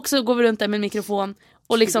 Och så går vi runt där med en mikrofon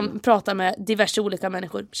och liksom pratar med diverse olika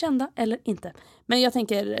människor, kända eller inte. Men jag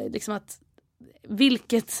tänker liksom att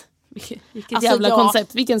vilket alltså jävla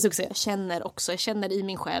koncept, vilken succé. Jag känner i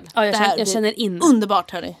min själ. Ja, jag känner in.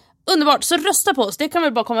 Underbart, hörni. Underbart, så rösta på oss, det kan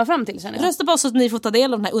vi bara komma fram till. Rösta på oss så att ni får ta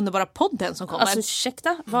del av den här underbara podden som kommer. Alltså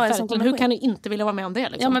ursäkta, vad är det som kommer? Hur kan ni inte vilja vara med om det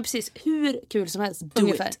liksom? Ja men precis, hur kul som helst.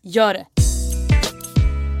 Ungefär, gör det.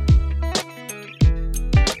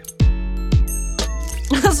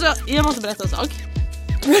 Alltså, jag måste berätta en sak.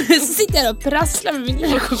 Så sitter jag och prasslar med min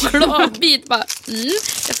lilla chokladbit. Bara,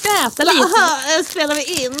 jag ska äta lite. Spelar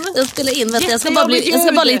vi in? Jag spelar in. Vänta, jag ska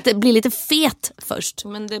bara bli lite fet först.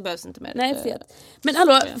 Men det behövs inte mer. Nej, fet. Men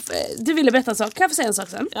hallå, du ville berätta en sak. Kan jag få säga en sak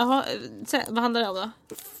sen? Jaha, vad handlar det om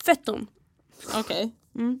då? Fetton. Okej,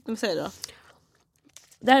 vad säger du då?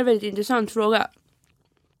 Det här är en väldigt intressant fråga.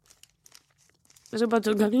 Jag ska bara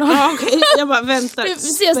tugga klart. Ja, okej. Jag bara väntar. Vi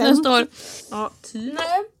ses nästa år. Ja, typ.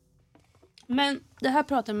 Nej. Men det här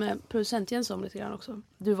pratar jag med producent Jens om lite grann också.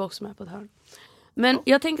 Du var också med på det här. Men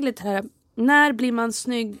jag tänker lite här. När blir man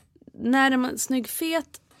snygg? När är man snygg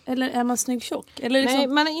fet? Eller är man snygg tjock? Eller liksom... Nej,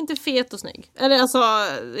 man är inte fet och snygg. Eller alltså,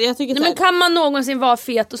 jag tycker Nej, men kan man någonsin vara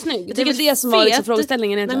fet och snygg? Det är väl det som var liksom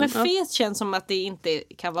frågeställningen egentligen. Nej, men fet känns som att det inte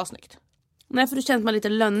kan vara snyggt. Nej, för det känns man lite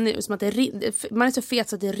lönnig. Som att man är så fet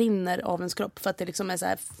så att det rinner av ens kropp. För att det liksom är så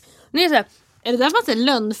här... Nu är det så här... Är det därför att det är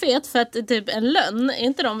lönnfet? För att typ en lönn, är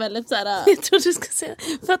inte de väldigt så här... Jag tror du ska säga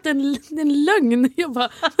för att det är en lögn. Jag bara...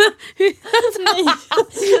 Nej.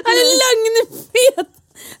 Han är lögnfet.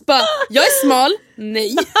 Bara, jag är smal.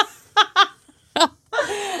 Nej.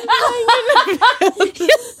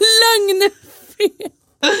 Lögnfet.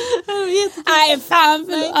 Nej, fan.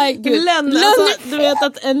 Nej, gud. Lönn, alltså, du vet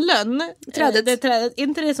att en lönn, trädet. Det trädet,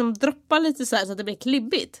 inte det som droppar lite så här så att det blir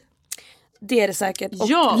klibbigt? Det är det säkert. Och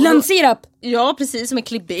ja, lönnsirap. Ja, precis, som är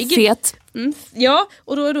klibbig. Fet. Ja,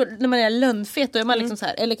 och då när man är lönnfet då är man liksom så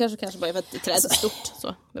här, eller kanske bara för att trädet är stort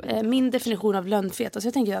så. Min definition av lönnfet, alltså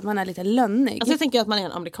jag tänker att man är lite lönnig. Alltså jag tänker att man är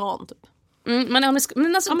en amerikan typ. Man är,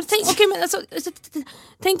 men alltså,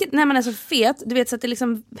 tänk när man är så fet, du vet så att det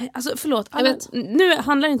liksom, alltså förlåt, nu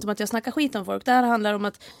handlar det inte om att jag snackar skit om folk, det här handlar om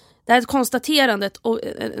att det här är ett konstaterande och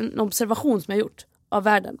en observation som jag har gjort av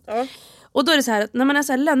världen. Och då är det så här att när man är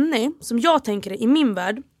så här lönnig, som jag tänker det i min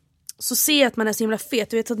värld, så ser jag att man är så himla fet.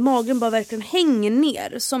 Du vet så att magen bara verkligen hänger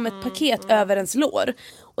ner som ett paket över ens lår.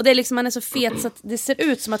 Och det är liksom, man är så fet så att det ser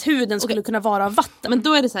ut som att huden skulle kunna vara av vatten. Men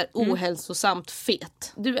då är det så här ohälsosamt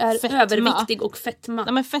fet. Du är överviktig och fetma.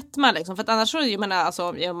 Nej, men fetma liksom. För att annars så är man,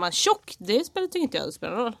 alltså, är man tjock, det spelar inte jag, det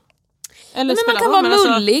spelar roll. Eller men man kan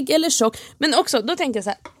vara mullig eller tjock. Men också, då tänkte jag så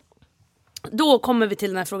här. Då kommer vi till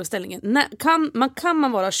den här frågeställningen. Kan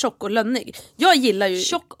man vara tjock och lönnig? Jag gillar ju...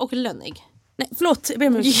 Tjock och lönnig? Nej, förlåt.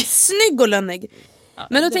 Snygg och lönnig. Ja,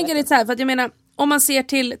 men då tänker jag lite så här, för att jag menar, om man ser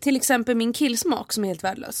till exempel min killsmak som är helt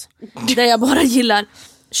värdelös. Där jag bara gillar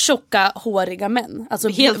tjocka, håriga män. Alltså,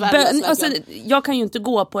 helt värdelös, alltså, jag kan ju inte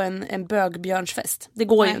gå på en bögbjörnsfest. Det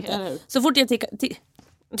går ju inte. Så fort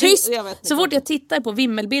så fort jag tittar på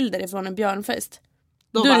vimmelbilder från en björnfest,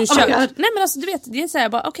 då är det kört. Nej men alltså du vet, det är så här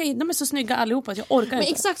bara okej, de är så snygga allihopa att jag orkar men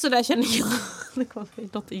inte. Exakt så där känner jag.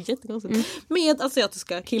 Det låter jättekonstigt. Med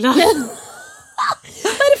asiatiska killar.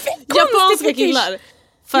 Japanska killar.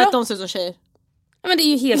 För att de ser ut som tjejer. Ja, men det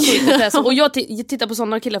är ju helt sjukt alltså. Och jag tittar på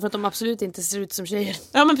sådana killar för att de absolut inte ser ut som tjejer.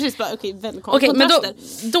 Ja men precis, okej, väldigt konstigt. Men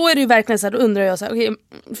då är det ju verkligen så här, då undrar jag så här, okej,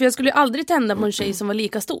 för jag skulle ju aldrig tända på en tjej som var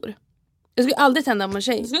lika stor. Jag skulle aldrig tända på en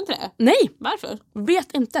tjej. Skulle inte det? Nej. Varför?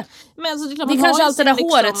 Vet inte. Men alltså, det är, det är kanske allt det där liksom,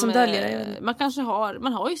 håret som döljer det.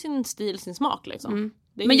 Man har ju sin stil, sin smak liksom.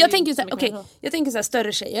 Men jag tänker så här, jag tänker så här,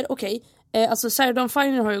 större tjejer, alltså Sarah Dawn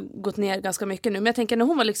Finer har ju gått ner ganska mycket nu, men jag tänker när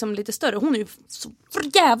hon var liksom lite större, hon är ju så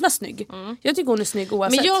jävla snygg. Jag tycker hon är snygg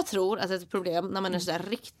oavsett. Men jag tror att ett problem när man är så där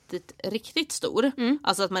riktigt stor,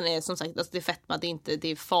 alltså att man är som sagt, alltså det är fetma,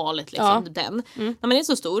 det är farligt liksom, när man är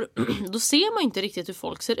så stor, då ser man ju inte riktigt hur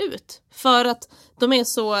folk ser ut, för att de är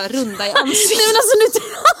så runda i ansiktet. Nej, men alltså,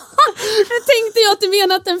 nu tänkte jag att du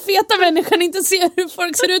menar att den feta människan inte ser hur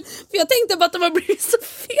folk ser ut, för jag tänkte bara att de har blivit så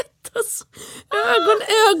feta. Alltså,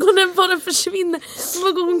 ögonen bara försvinner.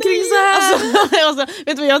 Man går omkring så här. Alltså,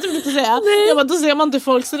 vet du vad jag trodde inte säga? Jag bara, då ser man inte hur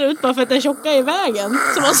folk ser ut bara för att det är tjocka i vägen.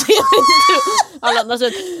 Så man ser inte alla andra ser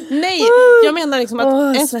ut. Nej, jag menar liksom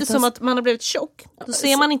att eftersom att man har blivit tjock, då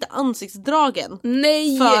ser man inte ansiktsdragen.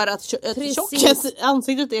 Nej. För att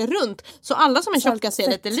ansiktet är runt. Så alla som är tjocka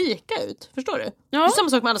ser lite lika ut. Förstår du? Ja. Det är samma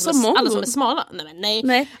sak med alla som är smala.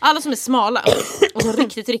 Nej. Alla som är smala och så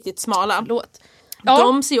riktigt smala. Låt.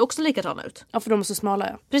 De ser ju också likadana ut. Ja, för de är så smala,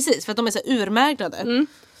 ja. Precis, för att de är så urmärglade.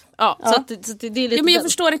 Ja, så att det är lite... Ja, men jag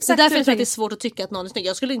förstår exakt. Det är därför det är svårt att tycka att någon är snygg.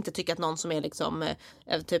 Jag skulle inte tycka att någon som är liksom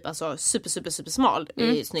typ alltså super smal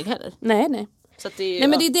är snygg heller. Nej. Så att det är,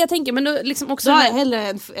 men det är det jag tänker, men då liksom också... Så är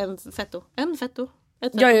hellre en fetto.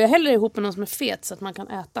 Jag är hellre ihop med någon som är fet så att man kan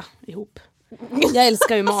äta ihop. Jag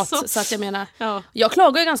älskar ju mat, alltså, så att jag menar jag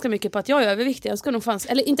klagar ju ganska mycket på att jag är överviktig. Jag ska nog fanns,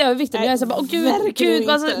 eller inte överviktig, men jag är så bara,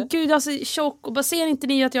 gud, jag är så tjock. Och bara, ser inte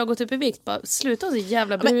ni att jag har gått upp i vikt? Bara, sluta så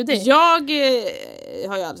jävla brudig. Jag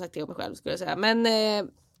har ju aldrig sagt det om mig själv, skulle jag säga. Men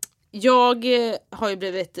jag har ju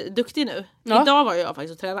blivit duktig nu. Idag var jag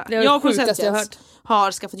faktiskt och tränade. Jag och Procentjens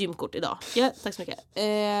har skaffat gymkort idag. Ja, tack så mycket. Vi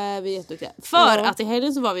är jätteduktiga. För att i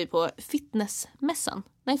helgen så var vi på fitnessmässan.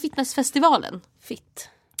 Nej, fitnessfestivalen.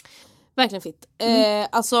 Verkligen fit.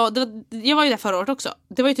 Alltså, jag var ju där förra året också.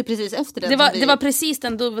 Det var ju typ precis efter den. Det var precis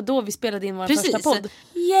den då vi spelade in vår första podd.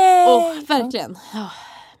 Verkligen.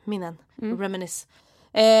 Minnen. Reminisce.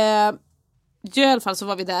 I alla fall så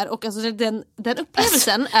var vi där. Och alltså den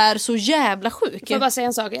upplevelsen är så jävla sjuk. Får jag bara säga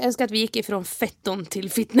en sak? Jag älskar att vi gick ifrån fetton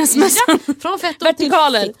till fitnessmässan. Från fetton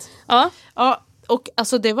vertikaler. Till fit. Ja, och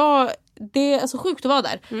alltså det är alltså sjukt att vara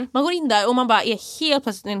där. Man går in där och man bara är helt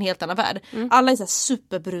plötsligt i en helt annan värld. Alla är så här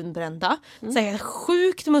superbrunbrända. Så här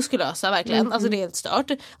sjukt muskulösa verkligen. Alltså det är helt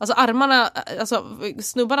stört. Alltså armarna, alltså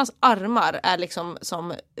snubbarnas armar är liksom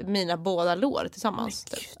som mina båda lår tillsammans.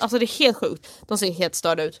 Alltså det är helt sjukt. De ser helt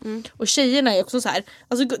störda ut. Och tjejerna är också så här,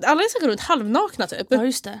 alltså alla är så runt halvnakna typ. Ja,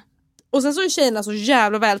 just det. Och sen så är tjejerna så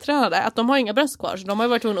jävla vältränade att de har inga bröst kvar. Så de har ju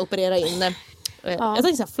varit tvungna att operera in jag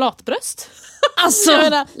tänkte säga flatbröst.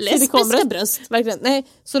 Alltså, lesbiska bröst. Verkligen. Nej,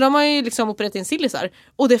 så de har ju liksom opererat in sillisar.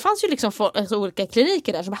 Och det fanns ju liksom olika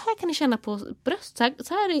kliniker där som bara, här kan ni känna på bröst. Så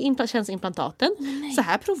här känns implantaten. Nej. Så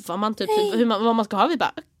här provar man typ vad man ska ha. Vi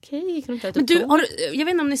bara, okej. Men jag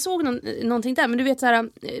vet inte om ni såg någonting där. Men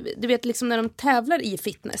du vet liksom när de tävlar i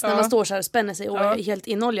fitness. När man står så här och spänner sig och är helt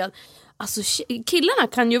inoljad. Alltså killarna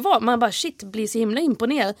kan ju vara, man bara blir så himla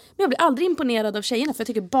imponerad. Men jag blir aldrig imponerad av tjejerna för jag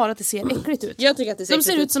tycker bara att det ser äckligt ut. Jag tycker att det ser de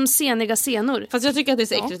ser ut som seniga senor. Fast jag tycker att det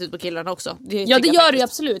ser äckligt ut på killarna också. Det gör det ju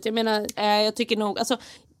absolut. Jag menar, jag tycker nog, alltså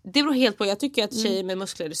det beror helt på, jag tycker att tjejer med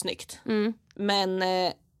muskler är snyggt. Men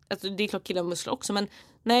alltså, det är klart killar med muskler också, men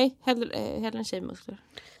nej, hellre en tjej med muskler.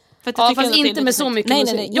 För fast inte med så mycket.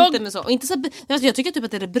 Nej, inte med så. Inte så. Jag tycker typ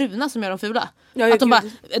att det är det bruna som gör dem fula. Att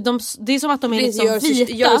det är som att de är liksom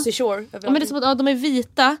vita. Men det är som att de är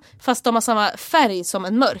vita fast de har samma färg som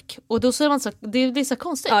en mörk. Och då ser man så, det blir så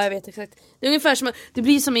konstigt. Ja, jag vet exakt. Det är ungefär som det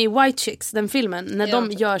blir som i White Chicks, den filmen, när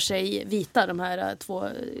de gör sig vita, de här två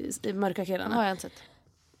mörka killarna. Har jag inte sett.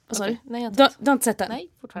 Okay. Nej, du har inte sett den? Nej,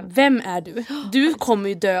 fortfarande. Vem är du? Du kommer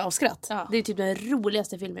ju dö av skratt. Ja. Det är typ den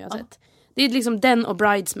roligaste filmen jag har sett. Det är liksom den och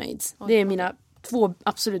Bridesmaids. Det är mina 2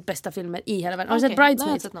 absolut bästa filmer i hela världen. Har du sett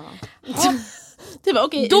Bridesmaids? Det var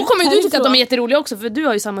okej. Då kommer du tycka att de är jätteroliga också, för du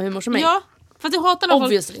har ju samma humor som mig. Ja, för att jag hatar när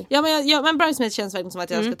obviously. Folk... Ja, men Bridesmaids känns verkligen som att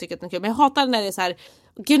jag ska tycka att den är kul. Men jag hatar när det är så här,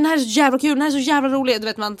 gud, den här är så jävla kul, den här är så jävla rolig. Du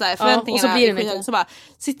vet man där, förväntningarna och så blir det inte. Så bara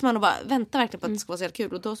sitter man och bara väntar verkligen på att det ska vara så jävla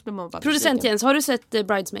kul. Och då blir man bara producent Jens, har du sett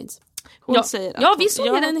Bridesmaids? Hon säger att ja, vi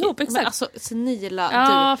såg den ihop, exakt. Men alltså,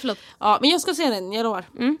 senila förlåt. Ja, men jag ska se den, jag lovar.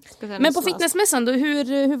 Men på fitnessmässan då,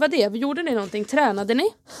 hur var det? Gjorde ni någonting? Tränade ni?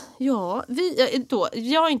 Ja,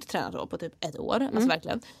 jag har inte tränat då på typ 1 år, alltså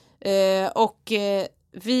verkligen.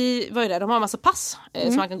 Vi var ju där, de har en massa pass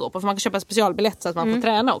som man kan gå på. För man kan köpa en specialbiljett så att man får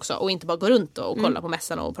träna också. Och inte bara gå runt och kolla på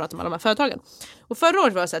mässan och prata med alla de här företagen. Och förra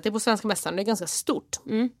året var det så att det är på svenska mässan, det är ganska stort.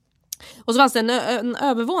 Och så fanns det en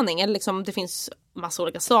övervåning, eller liksom det finns massa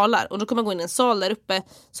olika salar. Och då kommer man gå in i en sal där uppe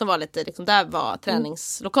som var lite, liksom, där var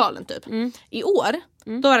träningslokalen typ. I år,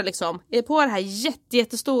 då var det liksom på det här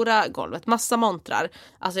jättestora golvet, massa montrar.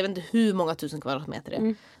 Alltså jag vet inte hur många 1000 kvadratmeter det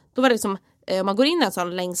är. Då var det liksom, om man går in i en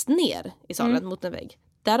sal längst ner i salen mot en vägg.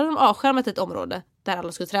 Där har de avskärmat ett område där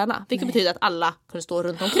alla skulle träna. Vilket betyder att alla kunde stå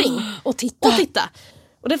runt omkring och titta.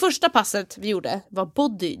 Och det första passet vi gjorde var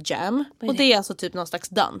body jam. Och det är alltså typ någon slags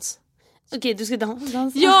dans. Okej, du ska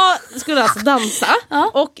dansa. Jag skulle alltså dansa.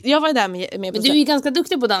 Och jag var där med men du är ju ganska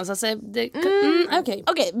duktig på dans. Alltså,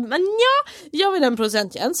 Okej, men jag var den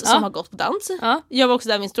producent Jens som har gått på dans. Jag var också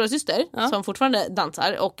där med min stora syster som fortfarande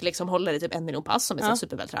dansar och liksom håller i typ 1 miljon pass som är så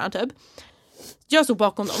supervältränad typ. Jag stod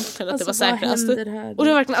bakom dem för att det var säkrast. Och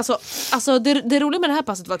det var verkligen alltså det roliga med det här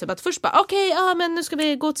passet var typ att först bara okej, men nu ska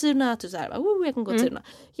vi gå åt sidorna typ så här. Jag kan gå åt sidorna.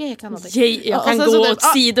 Jag kan någonting. Jag kan gå åt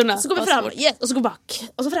sidorna. Så går vi fram och så går bak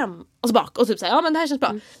och så fram och så bak och typ så här, men det här känns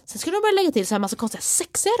bra. Sen skulle de börja lägga till så här massa konstiga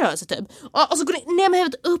sexiga rörelser typ. Och så går ni ner med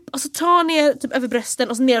huvudet upp och så tar ner typ över brösten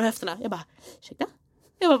och så ner över höfterna. Jag bara, ursäkta?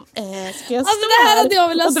 Jag bara, ska jag stå det här hade jag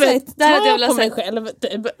velat ha sett. Det här hade jag velat på mig själv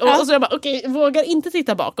typ. Och så jag bara, okej, vågar inte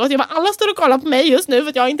titta bakåt. Jag bara, alla står och kollar på mig just nu för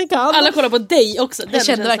att jag inte kan. Alla kollar på dig också. Jag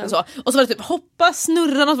kände verkligen så. Och så var det typ hoppa,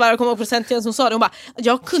 snurra något varv. Jag kom ihåg procenten som sa det. Hon bara,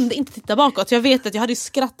 jag kunde inte titta bakåt. Jag vet att jag hade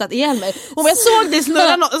skrattat ihjäl mig. Och jag såg dig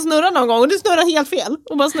snurra någon gång och du snurrar helt fel.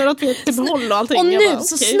 Och bara snurrat fel till håll och allting. Och nu bara,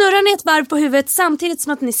 så snurrar ni ett varv på huvudet samtidigt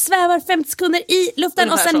som att ni svävar 50 sekunder i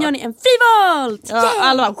luften och sen gör ni en frivolt. Ja,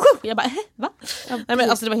 alla bara, jag bara, va? Nej,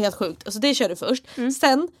 men alltså det var helt sjukt. Alltså det körde först.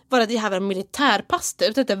 Sen var det här militärpass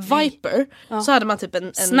typ, det hette Viper. Så hade man typ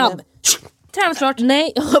en snabb. Träningsklart.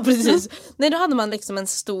 Nej, precis. Nej, då hade man liksom en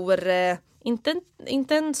stor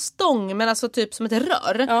inte en stång, men alltså typ som ett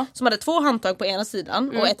rör som hade 2 handtag på ena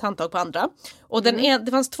sidan och ett handtag på andra. Och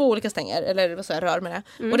det fanns 2 olika stänger, eller vad säger rör med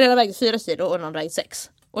det. Och den ena vägde 4 kilo och den andra vägde 6.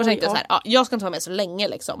 Och då tänkte jag så här, jag ska inte vara med så länge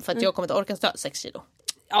liksom, för att jag kommer inte orka stå 6 kilo.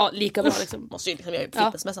 Ja, lika bra liksom. Måste ju liksom göra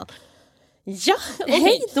fitnessmässan. Ja,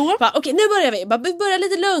 hej då. Okej, nu börjar vi. Vi börjar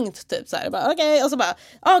lite lugnt typ så här. Okej, och så bara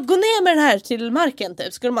gå ner med den här till marken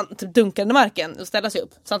typ. Skulle man typ dunka den i marken och ställa sig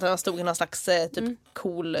upp så att han stod i någon slags typ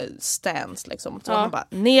cool stance liksom. Så man bara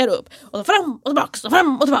ner och upp och så fram och tillbaks och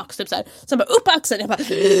fram och tillbaks typ så här. Sen bara upp axeln. Jag bara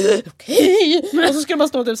okej. Och så skulle man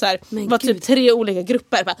stå typ så här. Bara typ 3 olika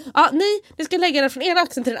grupper. Ni ska lägga den från ena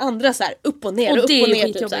axeln till den andra så här upp och ner och upp och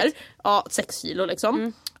ner typ så här. Ja, 6 kilo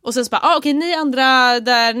liksom. Och sen så bara, okej, ni andra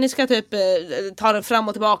där, ni ska typ ta den fram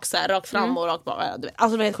och tillbaka så här, rakt fram och rakt bak.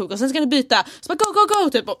 Alltså det var helt sjukt. Och sen ska ni byta. Så bara go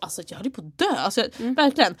typ. Och, alltså jag höll på att dö. Alltså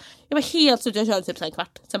verkligen. Jag var helt slut. Jag körde typ så här en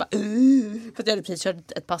kvart. Sen bara för att jag hade precis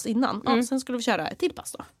kört ett pass innan. Sen skulle vi köra ett till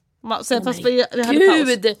pass då. Sen fast vi hade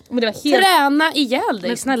paus. Men det var helt... Träna ihjäl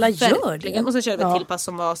dig, snälla gör det. Och sen körde vi ett till pass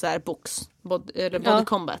som var så här box body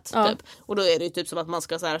combat typ. Och då är det ju typ som att man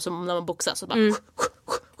ska så här, som när man boxar så bara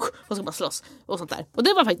och så bara slåss och sånt där. Och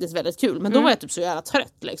det var faktiskt väldigt kul, men då var jag typ så jävla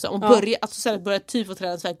trött liksom. Och började typ få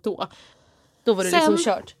träningsvärk då. Då var det liksom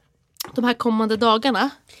kört. De här kommande dagarna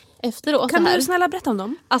efteråt. Kan du snälla berätta om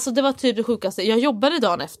dem? Alltså det var typ det sjukaste. Jag jobbade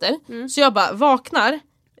dagen efter. Så jag bara vaknar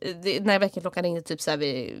när väckarklockan ringde typ så här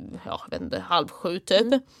vid, jag vet inte, 6:30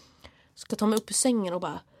 typ. Ska ta mig upp ur sängen och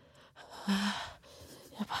bara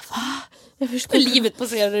jag bara, va? Jag förstår. Livet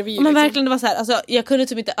passerar revy. Men verkligen, det var så här, alltså jag kunde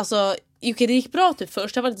typ inte, alltså det gick bra typ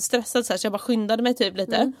först. Jag var lite stressad så jag bara skyndade mig typ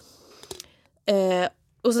lite.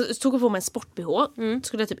 Och så tog jag på mig en sport-BH.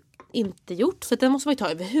 Skulle jag typ inte gjort, för den måste man ju ta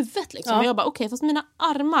över huvudet liksom. Och jag bara, okej, fast mina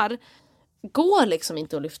armar går liksom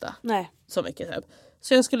inte att lyfta. Nej. Så mycket typ.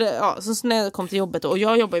 Så jag skulle, så när jag kom till jobbet och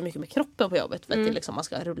jag jobbar ju mycket med kroppen på jobbet för att det liksom, man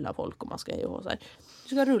ska rulla folk och man ska och så här.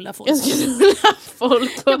 Du ska rulla folk. Jag ska rulla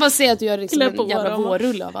folk. Jag bara ser att du gör liksom en jävla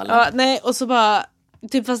vårrulle av alla. Ja, nej, och så bara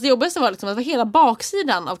typ, fast det jobbigaste var liksom att det var hela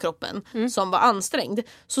baksidan av kroppen som var ansträngd.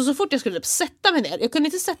 Så fort jag skulle typ sätta mig ner, jag kunde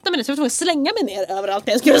inte sätta mig ner så jag var tvungen att slänga mig ner överallt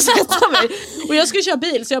när jag skulle sätta mig. Och jag skulle köra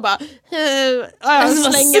bil så jag bara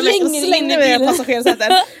slänger mig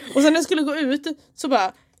passagerarsätet. Och sen när jag skulle gå ut så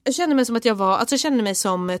bara jag kände mig som att jag kände mig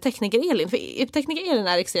som tekniker Elin, för tekniker Elin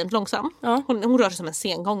är extremt långsam. Ja. Hon rör sig som en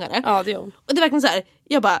sengångare. Ja, det gör hon. Och det är verkligen så här,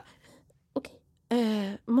 jag bara okej,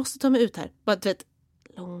 måste ta mig ut här. Bara du vet,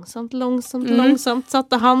 långsamt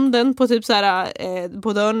satte handen på typ så här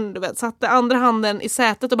på dörren, du vet, satte andra handen i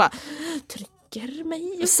sätet och bara trycker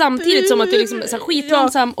mig samtidigt som att du liksom så här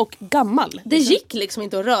skitlångsam och gammal. Det gick liksom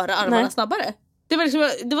inte att röra armarna snabbare. Det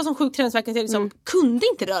var som sjuk träningsvärk att jag liksom kunde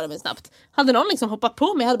inte röra mig snabbt. Hade någon liksom hoppat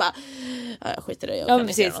på mig hade bara jag skiter i det. Ja,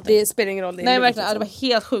 precis. Det spelar ingen roll. Nej, verkligen. Det var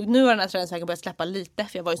helt sjukt. Nu har den här träningsvärken börjat släppa lite.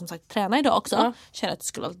 För jag var ju som sagt träna idag också. Ja. Känner att jag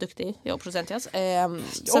skulle vara duktig. Jag och procentias.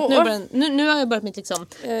 Så att nu har jag börjat mitt liksom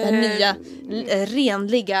det nya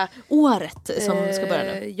renliga året som ska börja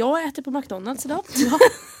nu. Jag äter på McDonalds idag.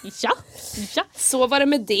 Ja. Så var det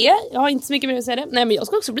med det. Jag har inte så mycket mer att säga det. Nej, men jag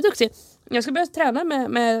ska också bli duktig. Jag ska börja träna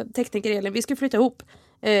med tekniker Elin. Vi ska flytta ihop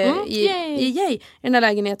i den här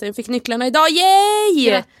lägenheten. Vi fick nycklarna idag. Yay!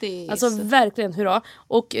 Grattis! Alltså verkligen hurra.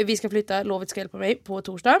 Och vi ska flytta. Lovet ska hjälpa mig på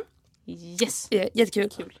torsdag. Yes.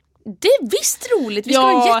 Jättekul. Det är visst roligt. Vi ska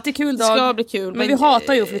ha en jättekul dag. Det ska bli kul. Men vi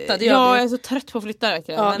hatar ju att flytta. Det jag är så trött på att flytta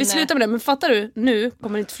verkligen. Ja, men vi slutar med det. Men fattar du? Nu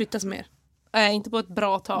kommer det inte flyttas mer. Nej, inte på ett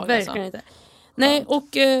bra tag. Verkligen inte. Nej,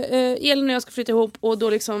 och Elin och jag ska flytta ihop och då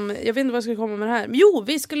liksom, jag vet inte vad jag ska komma med det här. Jo,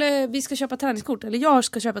 vi ska köpa träningskort, eller jag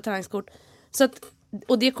ska köpa träningskort. Så att,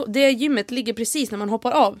 och det gymmet ligger precis när man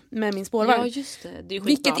hoppar av med min spårvagn. Ja, just det. Det är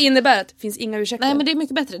vilket innebär att det finns inga ursäkter. Nej, men det är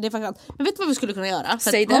mycket bättre. Det är faktiskt. Men vet du vad vi skulle kunna göra?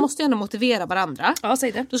 Säg det. Man måste ju ändå motivera varandra. Ja,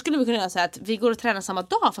 säg det. Då skulle vi kunna göra så här att vi går och tränar samma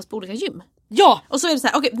dag fast på olika gym. Ja! Och så är det så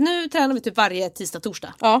här, okej, nu tränar vi typ varje tisdag,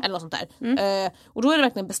 torsdag. Ja. Eller något sånt där. Och då är det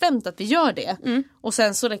verkligen bestämt att vi gör det. Och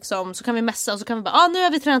sen så liksom, så kan vi mässa och så kan vi bara, nu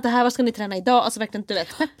har vi tränat det här, vad ska ni träna idag? Alltså verkligen, du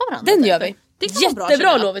vet, peppa varandra. Den gör vi.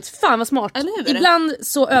 Jättebra Lovet, fan vad smart. Ibland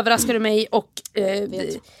så överraskar du mig och det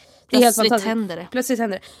är helt fantastiskt. Plötsligt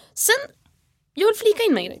händer det. Sen, jag vill flika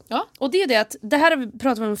in med en grej. Ja. Och det är det att, det här har vi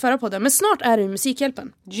pratat om i förra podden, men snart är det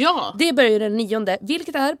Musikhjälpen. Ja. Det börjar ju den 9:e,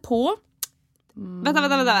 vilket är på... Vänta.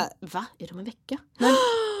 Va? Är det om en vecka? Nej.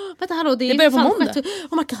 Vänta, hallå, det börjar på måndag.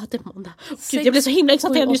 Oh my god, det är måndag. Gud, jag blir så himla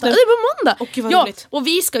exalterad just nu. Det är på måndag. Gud, vad roligt. Och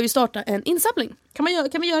vi ska ju starta en insamling. Kan vi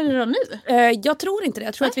göra det redan nu? Jag tror inte det.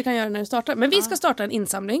 Jag tror att vi kan göra det när det startar. Men vi ska starta en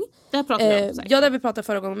insamling. Det pratade vi om. Ja, det vi pratade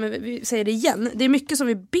förra gången. Men vi säger det igen. Det är mycket som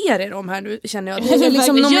vi ber er om här nu, känner jag. Det är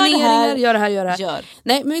liksom nomineringar, gör det här.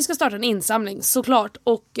 Nej, men vi ska starta en insamling, såklart.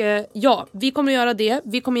 Och vi kommer göra det.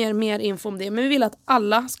 Vi kommer ge mer info om det. Men vi vill att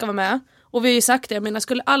alla ska vara med. Och vi har ju sagt det, jag menar,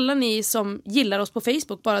 skulle alla ni som gillar oss på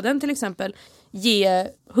Facebook, bara den till exempel, ge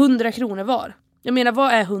 100 kronor var. Jag menar,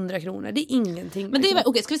 vad är 100 kronor? Det är ingenting. Men det är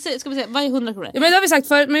okej, ska vi se, vad är 100 kronor? Ja, men det har vi sagt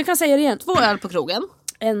förut, men vi kan säga det igen. 2 öl på krogen.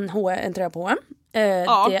 En tröja på H&M.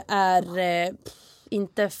 Det är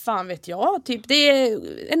inte fan vet jag, typ det är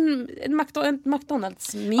en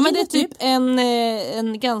McDonald's mini. Ja, men det är typ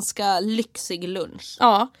en ganska lyxig lunch.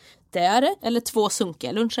 Ja, det är det. Eller 2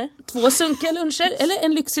 sunkiga luncher. 2 sunkiga luncher eller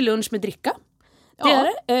en lyxig lunch med dricka. Det är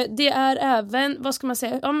det. Det är även, vad ska man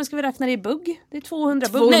säga? Ja, men ska vi räkna det i bugg? Det är 200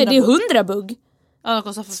 bugg. Nej, det är 100 bugg. Ja, det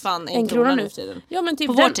kostar för fan 1 krona nu. Ja, men typ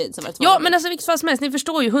på vår tid som var det 200. Ja, men alltså vilket fall som helst, ni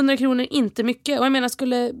förstår ju, 100 kronor är inte mycket. Och jag menar,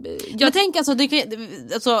 Men tänk alltså,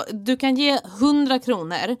 du kan ge 100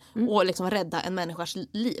 kronor och liksom rädda en människas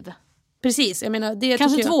liv. Precis, jag menar det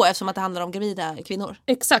kanske 2 eftersom att det handlar om gravida kvinnor.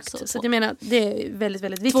 Exakt, så jag menar det är väldigt,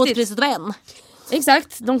 väldigt viktigt. 2 till priset av en.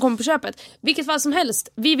 Exakt, de kommer på köpet. Vilket fall som helst,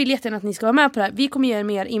 vi vill jättegärna att ni ska vara med på det här. Vi kommer ge er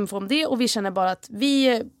mer info om det och vi känner bara att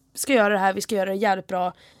vi ska göra det här, vi ska göra det jävligt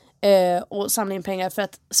bra och samla in pengar för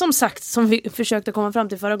att, som sagt, som vi försökte komma fram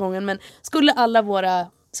till förra gången, men skulle alla våra,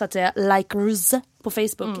 så att säga, likers på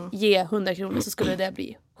Facebook ge 100 kronor så skulle det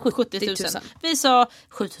bli 70 000. Vi sa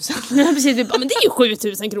 7 000. Ja, precis, vi bara, men det är ju 7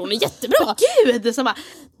 000 kronor, jättebra. Gud, så bara,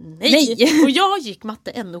 nej. Och jag gick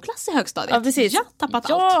matte NO-klass i högstadiet. Ja, precis.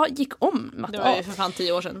 Jag gick om matte. Det var ju för fan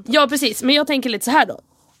 10 år sedan. Ja, precis, men jag tänker lite så här då.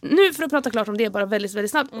 Nu för att prata klart om det bara väldigt,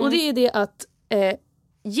 väldigt snabbt. Och det är det att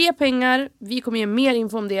ge pengar, vi kommer ge mer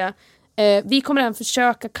info om det. Vi kommer även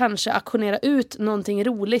försöka kanske aktionera ut någonting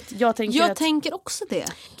roligt. Jag tänker också det.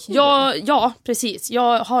 Ja, precis.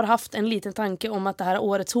 Jag har haft en liten tanke om att det här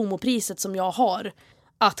årets homopriset som jag har,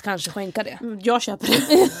 att kanske skänka det. Jag köper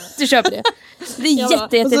det. Du köper det. Det är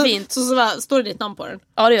jättefint. Så står det ditt namn på den?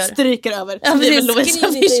 Ja, det gör det. Stryker över. Ja,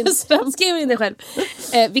 skriv in det själv.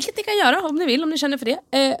 Vilket ni kan göra om ni vill, om ni känner för det.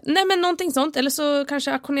 Nej, men någonting sånt. Eller så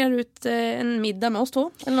kanske aktionera ut en middag med oss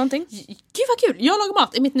 2. Eller någonting. Gud vad kul. Jag lagar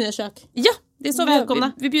mat i mitt nya kök. Ja, det är så.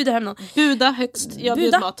 Välkomna. Vi bjuder hem någon. Buda högst. Jag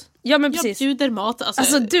bjuder mat. Ja, men precis. Jag bjuder mat.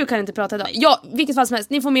 Alltså du kan inte prata idag. Ja, vilket fall som helst.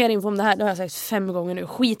 Ni får mer info om det här. Det har jag sagt 5 gånger nu.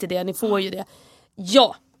 Skit i det, ni får ju det.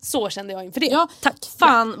 Ja. Så kände jag inför det. Ja, tack.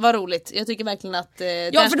 Fan vad roligt. Jag tycker verkligen att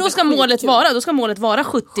ja, för då ska målet vara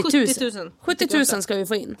 70 000. 70 000 ska vi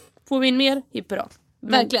få in. Får vi in mer, hippera.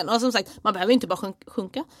 Verkligen. Och som sagt, man behöver inte bara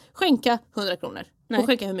skänka 100 kronor. Nej. Och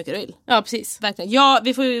skänka hur mycket du vill. Ja, precis. Verkligen. Ja,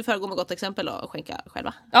 vi får ju föregå med gott exempel och skänka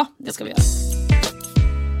själva. Ja, det ska vi göra.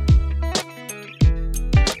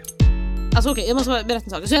 Alltså okej, jag måste berätta en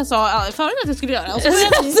sak. Så jag sa förut att jag skulle göra. Och så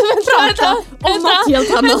prata om något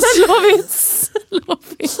helt annat. Lovits. Du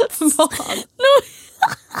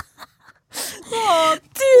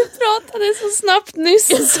pratade så snabbt nyss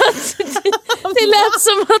så att det lät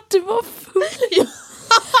som att du var full.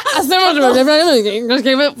 Alltså jag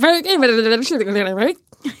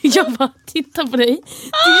bara tittar på dig.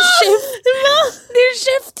 Din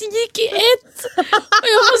käft gick i ett. Och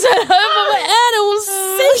jag var så här, vad är det hon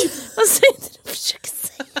säger? Vad säger du? Försöker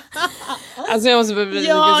säga. Alltså jag måste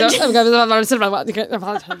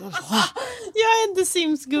jag är inte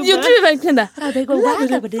Sims-gubbe. Jo, du är verkligen det.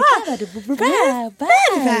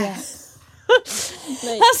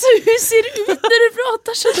 Alltså hur ser det ut när du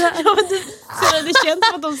pratar sådär? Ja, det känns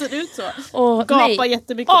som att de ser ut så. Gapa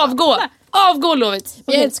jättemycket. Avgå Lovit.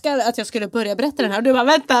 Jag älskar att jag skulle börja berätta den här. Och du bara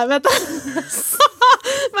vänta. Vänta,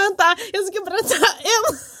 jag ska berätta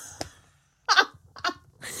en.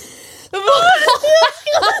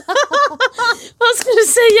 Vad ska du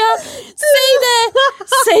säga?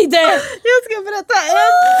 Säg det. Jag ska berätta en.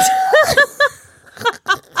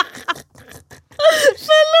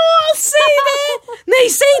 Förlåt, säg det. Nej,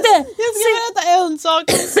 säg det. Jag ska berätta en sak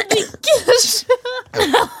om Snickers.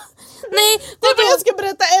 Nej, jag ska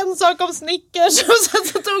berätta en sak om Snickers. Och sen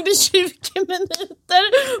så tog det 20 minuter.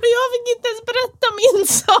 Och jag fick inte ens berätta min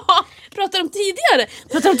sak. Pratar om tidigare?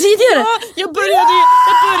 Ja, jag började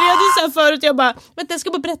så här förut. Jag bara, vänta, jag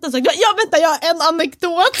ska bara berätta en sak. Ja, vänta, jag har en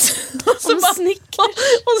anekdot. Om Snickers.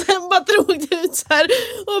 Och sen bara drog det ut så här.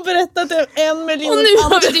 Och berättade 1 miljon. Och nu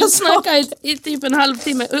har vi snackat i typ en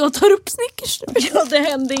halvtimme. Och jag tar upp Snickers. Ja, det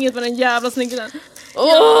hände inget med den jävla Snickersen.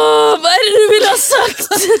 Vad är det du vill ha sagt?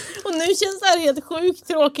 Och nu känns det här helt sjukt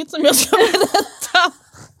tråkigt som jag ska berätta.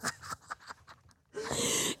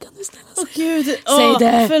 Kan du snälla Åh gud, Säg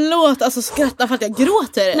det. Förlåt, alltså skratta för att jag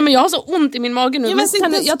gråter. Nej, men jag har så ont i min mage nu.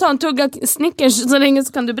 Jag tar en tugga Snickers så länge,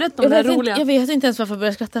 så kan du berätta om det här roliga. Jag vet inte ens varför jag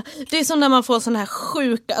börjar skratta. Det är som när man får sån här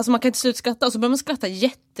sjuka, alltså man kan inte sluta skratta och så börjar man skratta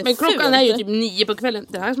jättefult. Men klockan är ju typ 9 på kvällen.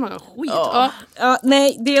 Det här smakar skit. Ja,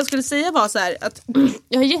 nej, det jag skulle säga var så här att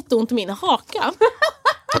jag har jätteont i min haka.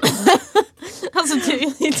 Alltså det är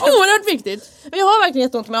oerhört viktigt. Men jag har verkligen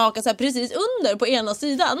jätteont i min haka så här, precis under på ena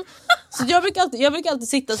sidan. Så jag brukar alltid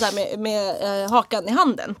sitta så här med hakan i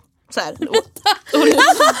handen. Så här.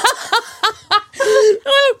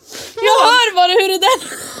 Jag hör bara hur det där...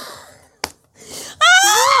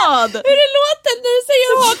 Hur det låter när du säger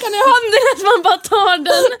hakan i handen, att man bara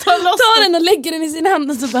tar den och lägger den i sin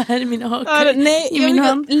hand och så bara, här är mina hakar i min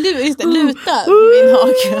hand. Luta min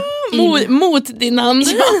haka mot din hand.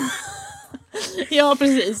 Ja,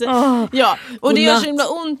 precis. Ja, och det gör så himla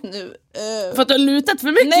ont nu. För att du har lutat för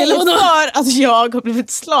mycket? Nej, eller vadå? för att jag har blivit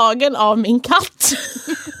slagen av min katt.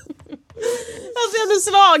 Alltså jag blev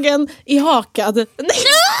slagen i hakan.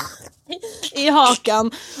 I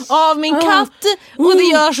hakan av min katt. Och det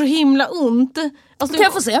gör så himla ont. Alltså, kan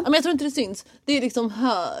jag få se? Men jag tror inte det syns. Det är liksom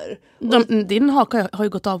här. Din haka har ju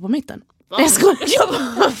gått av på mitten. Jag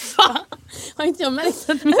skojar. Fan. Har inte jag märkt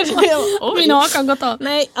att min haka har gått av?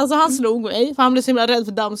 Nej, alltså han slog mig. För han blev så himla rädd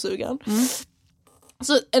för dammsugaren.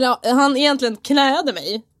 Så han egentligen knäade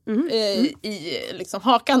mig. I liksom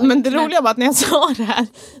hakan. Men det roliga var att när jag sa det här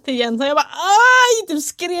till Jens, jag bara aj, typ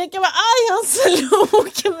skrek, jag bara aj, han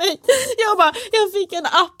slog mig. Jag fick en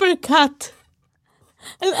uppercut.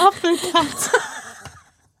 Jag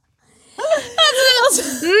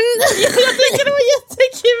tycker det var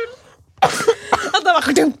jättekul att han bara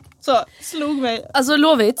så slog mig. Alltså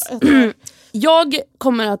Lovits, jag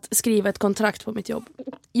kommer att skriva ett kontrakt på mitt jobb.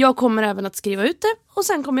 Jag kommer även att skriva ut det och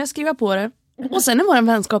sen kommer jag skriva på det. Och sen är vår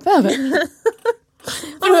vänskap över.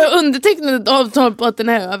 För då har jag undertecknat ett avtal på att den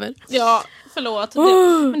är över. Ja, förlåt.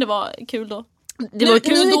 Men det var kul då. Det var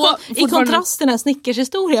kul då. I kontrast till den här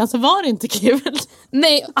Snickers-historien så var det inte kul.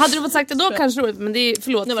 Nej, hade du fått sagt det då kanske roligt. Men det är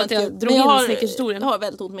förlåt för att jag drog in Snickers-historien. Jag har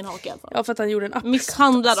väldigt ont i min haka i alla fall. Ja, för att han gjorde en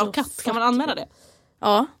misshandlad av katt, kan man anmäla det?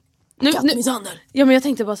 Ja. Kattmisshandel. Ja, men jag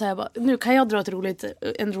tänkte bara säga, nu kan jag dra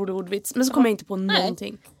en rolig ordvits. Men så kommer jag inte på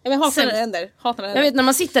någonting. Jag hatar det ändå. Jag vet när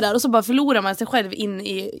man sitter där och så bara förlorar man sig själv in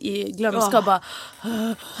i glömska och bara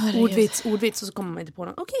ordvits och så kommer man inte på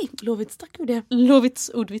någon. Okej, Lovits, tack för det. Lovits,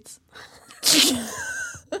 ordvits.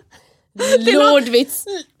 Lordvits.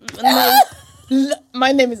 Nej.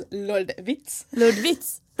 My name is Lordvits.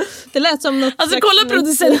 Lordvits. Det lät som något. Alltså kolla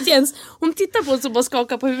producent Jens. Hon tittar på oss och bara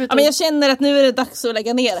skakar på huvudet. Ja, men jag känner att nu är det dags att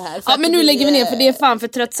lägga ner det här. Ja, men nu lägger vi ner för det är fan för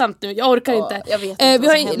tröttsamt nu. Jag orkar inte. Jag vet inte vi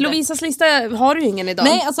har Lovisas lista, har du ingen idag?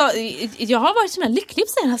 Nej, alltså jag har varit så här lycklig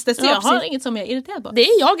senaste. Så jag har inget som jag är irriterad på. Det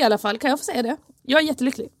är jag i alla fall, kan jag få säga det? Jag är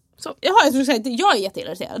jättelycklig. Så. Jaha, jag tror att jag är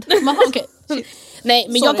jätteirriterad. Okay. Nej,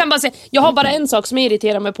 men jag kan bara säga, jag har bara en sak som jag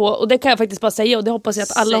irriterar mig på. Och det kan jag faktiskt bara säga. Och det hoppas jag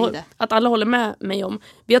att alla håller med mig om.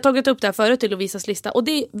 Vi har tagit upp det här förut i Lovisas lista. Och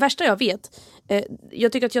det värsta jag vet,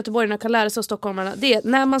 jag tycker att göteborgarna kan lära sig av stockholmarna, det är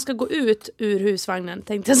när man ska gå ut ur husvagnen,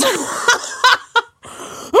 tänkte jag så.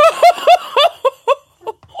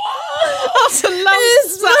 Alltså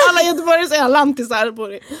alla göteborgare säger lantisar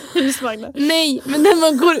på husvagnen. Nej, men när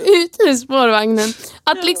man går ut ur spårvagnen,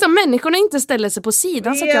 att liksom människorna inte ställer sig på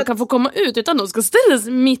sidan så att jag kan få komma ut, utan de ska ställa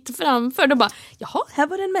sig mitt framför. Då bara, jaha, här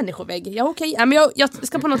var det en människovägg. Ja, okej. Ja, men jag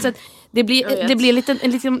ska på något sätt, det blir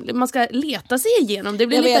lite man ska leta sig igenom. Det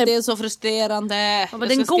blir jag lite, vet, det är så frustrerande. Ja,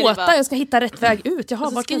 det är en gåta, jag ska hitta rätt väg ut.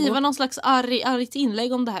 Jag ska skriva någon slags argt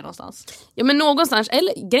inlägg om det här någonstans. Ja, men någonstans,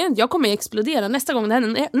 eller grejen, jag kommer explodera nästa gång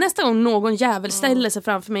någon jävel ställer sig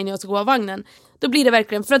framför mig när jag ska gå av vagnen. Då blir det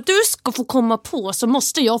verkligen, för att du ska få komma på så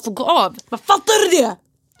måste jag få gå av. Vad fattar du det?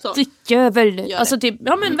 Tycker väl. Alltså typ,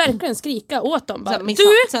 ja men verkligen skrika åt dem bara.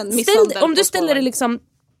 Om du ställer dig liksom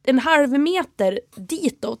en halv meter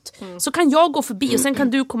ditåt, så kan jag gå förbi och sen kan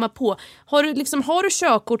du komma på. Har du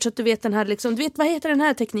körkort så att du vet den här liksom, du vet vad heter den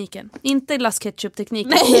här tekniken? Inte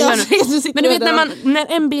glass-ketchup-tekniken. Men du vet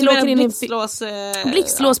när en bil åker in i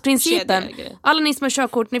blixtlåsprincipen. Alla ni som har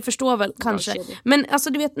körkort, ni förstår väl kanske. Men alltså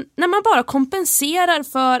du vet, när man bara kompenserar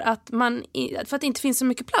för att det inte finns så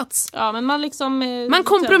mycket plats. Ja, men man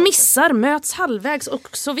kompromissar, möts halvvägs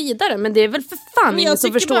och så vidare. Men det är väl för fan ingen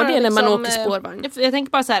som förstår det när man åker spårvagn. Jag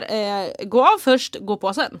tänker bara så här, gå av först, gå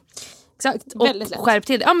på sen. Exakt, och skärp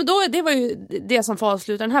till det. Ja, men då, det var ju det som får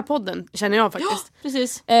avsluta den här podden, känner jag faktiskt. Ja,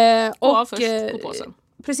 precis. Gå av först, gå på sen.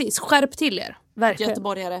 Precis, skärp till er. Verkligen.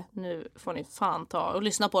 Göteborgare, nu får ni fan ta och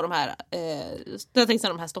lyssna på de här jag tänkte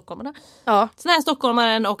de här stockholmarna. Ja. Den här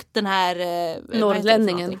stockholmaren och den här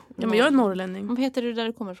norrlänningen. Ja, men jag är norrlänning. Vad heter det där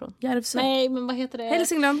du kommer ifrån? Järvsö. Nej, men vad heter det?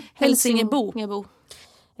 Hälsingland. Hälsingebo.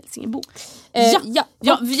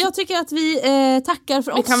 Jag tycker att vi tackar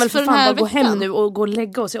för oss. Vi kan väl för den här bara gå veckan. hem nu och gå och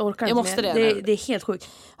lägga oss. Jag orkar inte måste mer. det. Det är helt sjukt.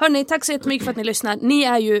 Hörrni, tack så jättemycket för att ni lyssnar. Ni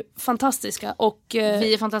är ju fantastiska. Och,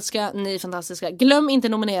 vi är fantastiska, ni är fantastiska. Glöm inte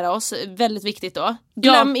nominera oss, väldigt viktigt då.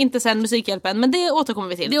 Glöm inte sen Musikhjälpen, men det återkommer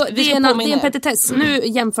vi till. Det är en petitess nu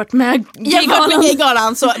jämfört med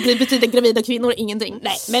Gaygalan så betyder gravida kvinnor ingenting.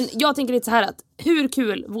 Nej, men jag tänker lite så här att hur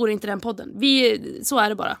kul vore inte den podden? Så är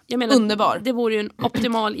det bara. Jag menar, underbar. Det vore ju en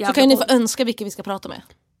optimal jävla så kan ni få podd. önska vilka vi ska prata med.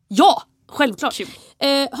 Ja, självklart.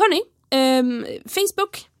 Hörni,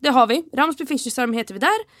 Facebook, det har vi. Ramsby Fischerström heter vi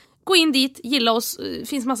där. Gå in dit, gilla oss.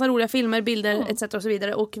 Finns massa roliga filmer, bilder etc. och så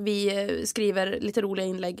vidare. Och vi skriver lite roliga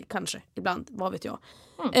inlägg kanske ibland, vad vet jag.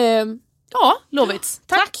 Ja, lovits.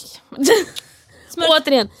 Tack.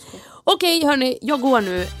 Återigen. Okej, hörni, jag går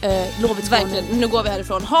nu. Lovits verkligen. Nu går vi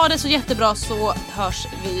härifrån. Ha det så jättebra så hörs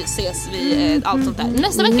vi, ses vi, allt sånt där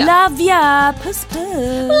nästa vecka. Love ya, puss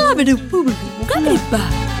puss.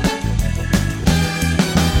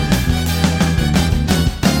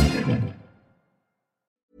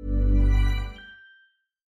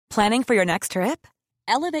 Planning for your next trip?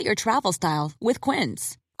 Elevate your travel style with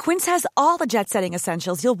Quince. Quince has all the jet-setting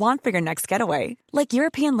essentials you'll want for your next getaway, like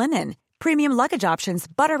European linen, premium luggage options,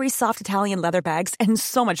 buttery soft Italian leather bags, and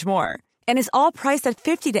so much more. And is all priced at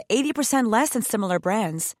 50 to 80% less than similar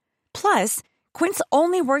brands. Plus, Quince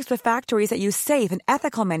only works with factories that use safe and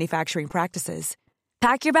ethical manufacturing practices.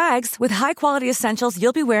 Pack your bags with high-quality essentials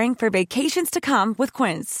you'll be wearing for vacations to come with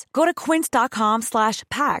Quince. Go to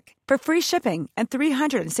quince.com/pack for free shipping and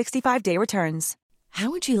 365-day returns. How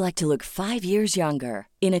would you like to look 5 years younger?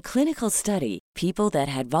 In a clinical study, people that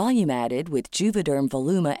had volume added with Juvederm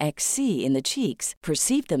Voluma XC in the cheeks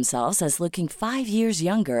perceived themselves as looking 5 years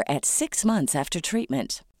younger at 6 months after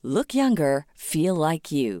treatment. Look younger, feel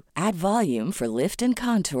like you. Add volume for lift and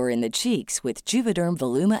contour in the cheeks with Juvederm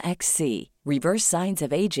Voluma XC. Reverse signs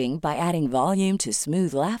of aging by adding volume to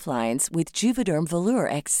smooth laugh lines with Juvederm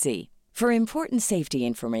Volure XC. For important safety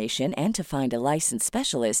information and to find a licensed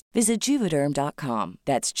specialist, visit Juvederm.com.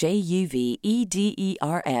 That's JUVEDERM.com.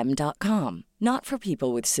 Not for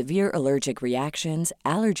people with severe allergic reactions,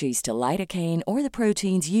 allergies to lidocaine, or the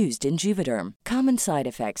proteins used in Juvederm. Common side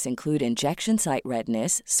effects include injection site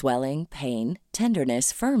redness, swelling, pain,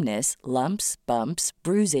 tenderness, firmness, lumps, bumps,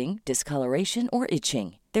 bruising, discoloration, or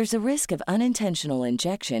itching. There's a risk of unintentional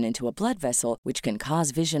injection into a blood vessel, which can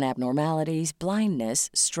cause vision abnormalities, blindness,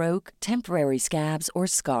 stroke, temporary scabs, or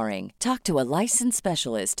scarring. Talk to a licensed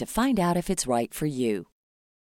specialist to find out if it's right for you.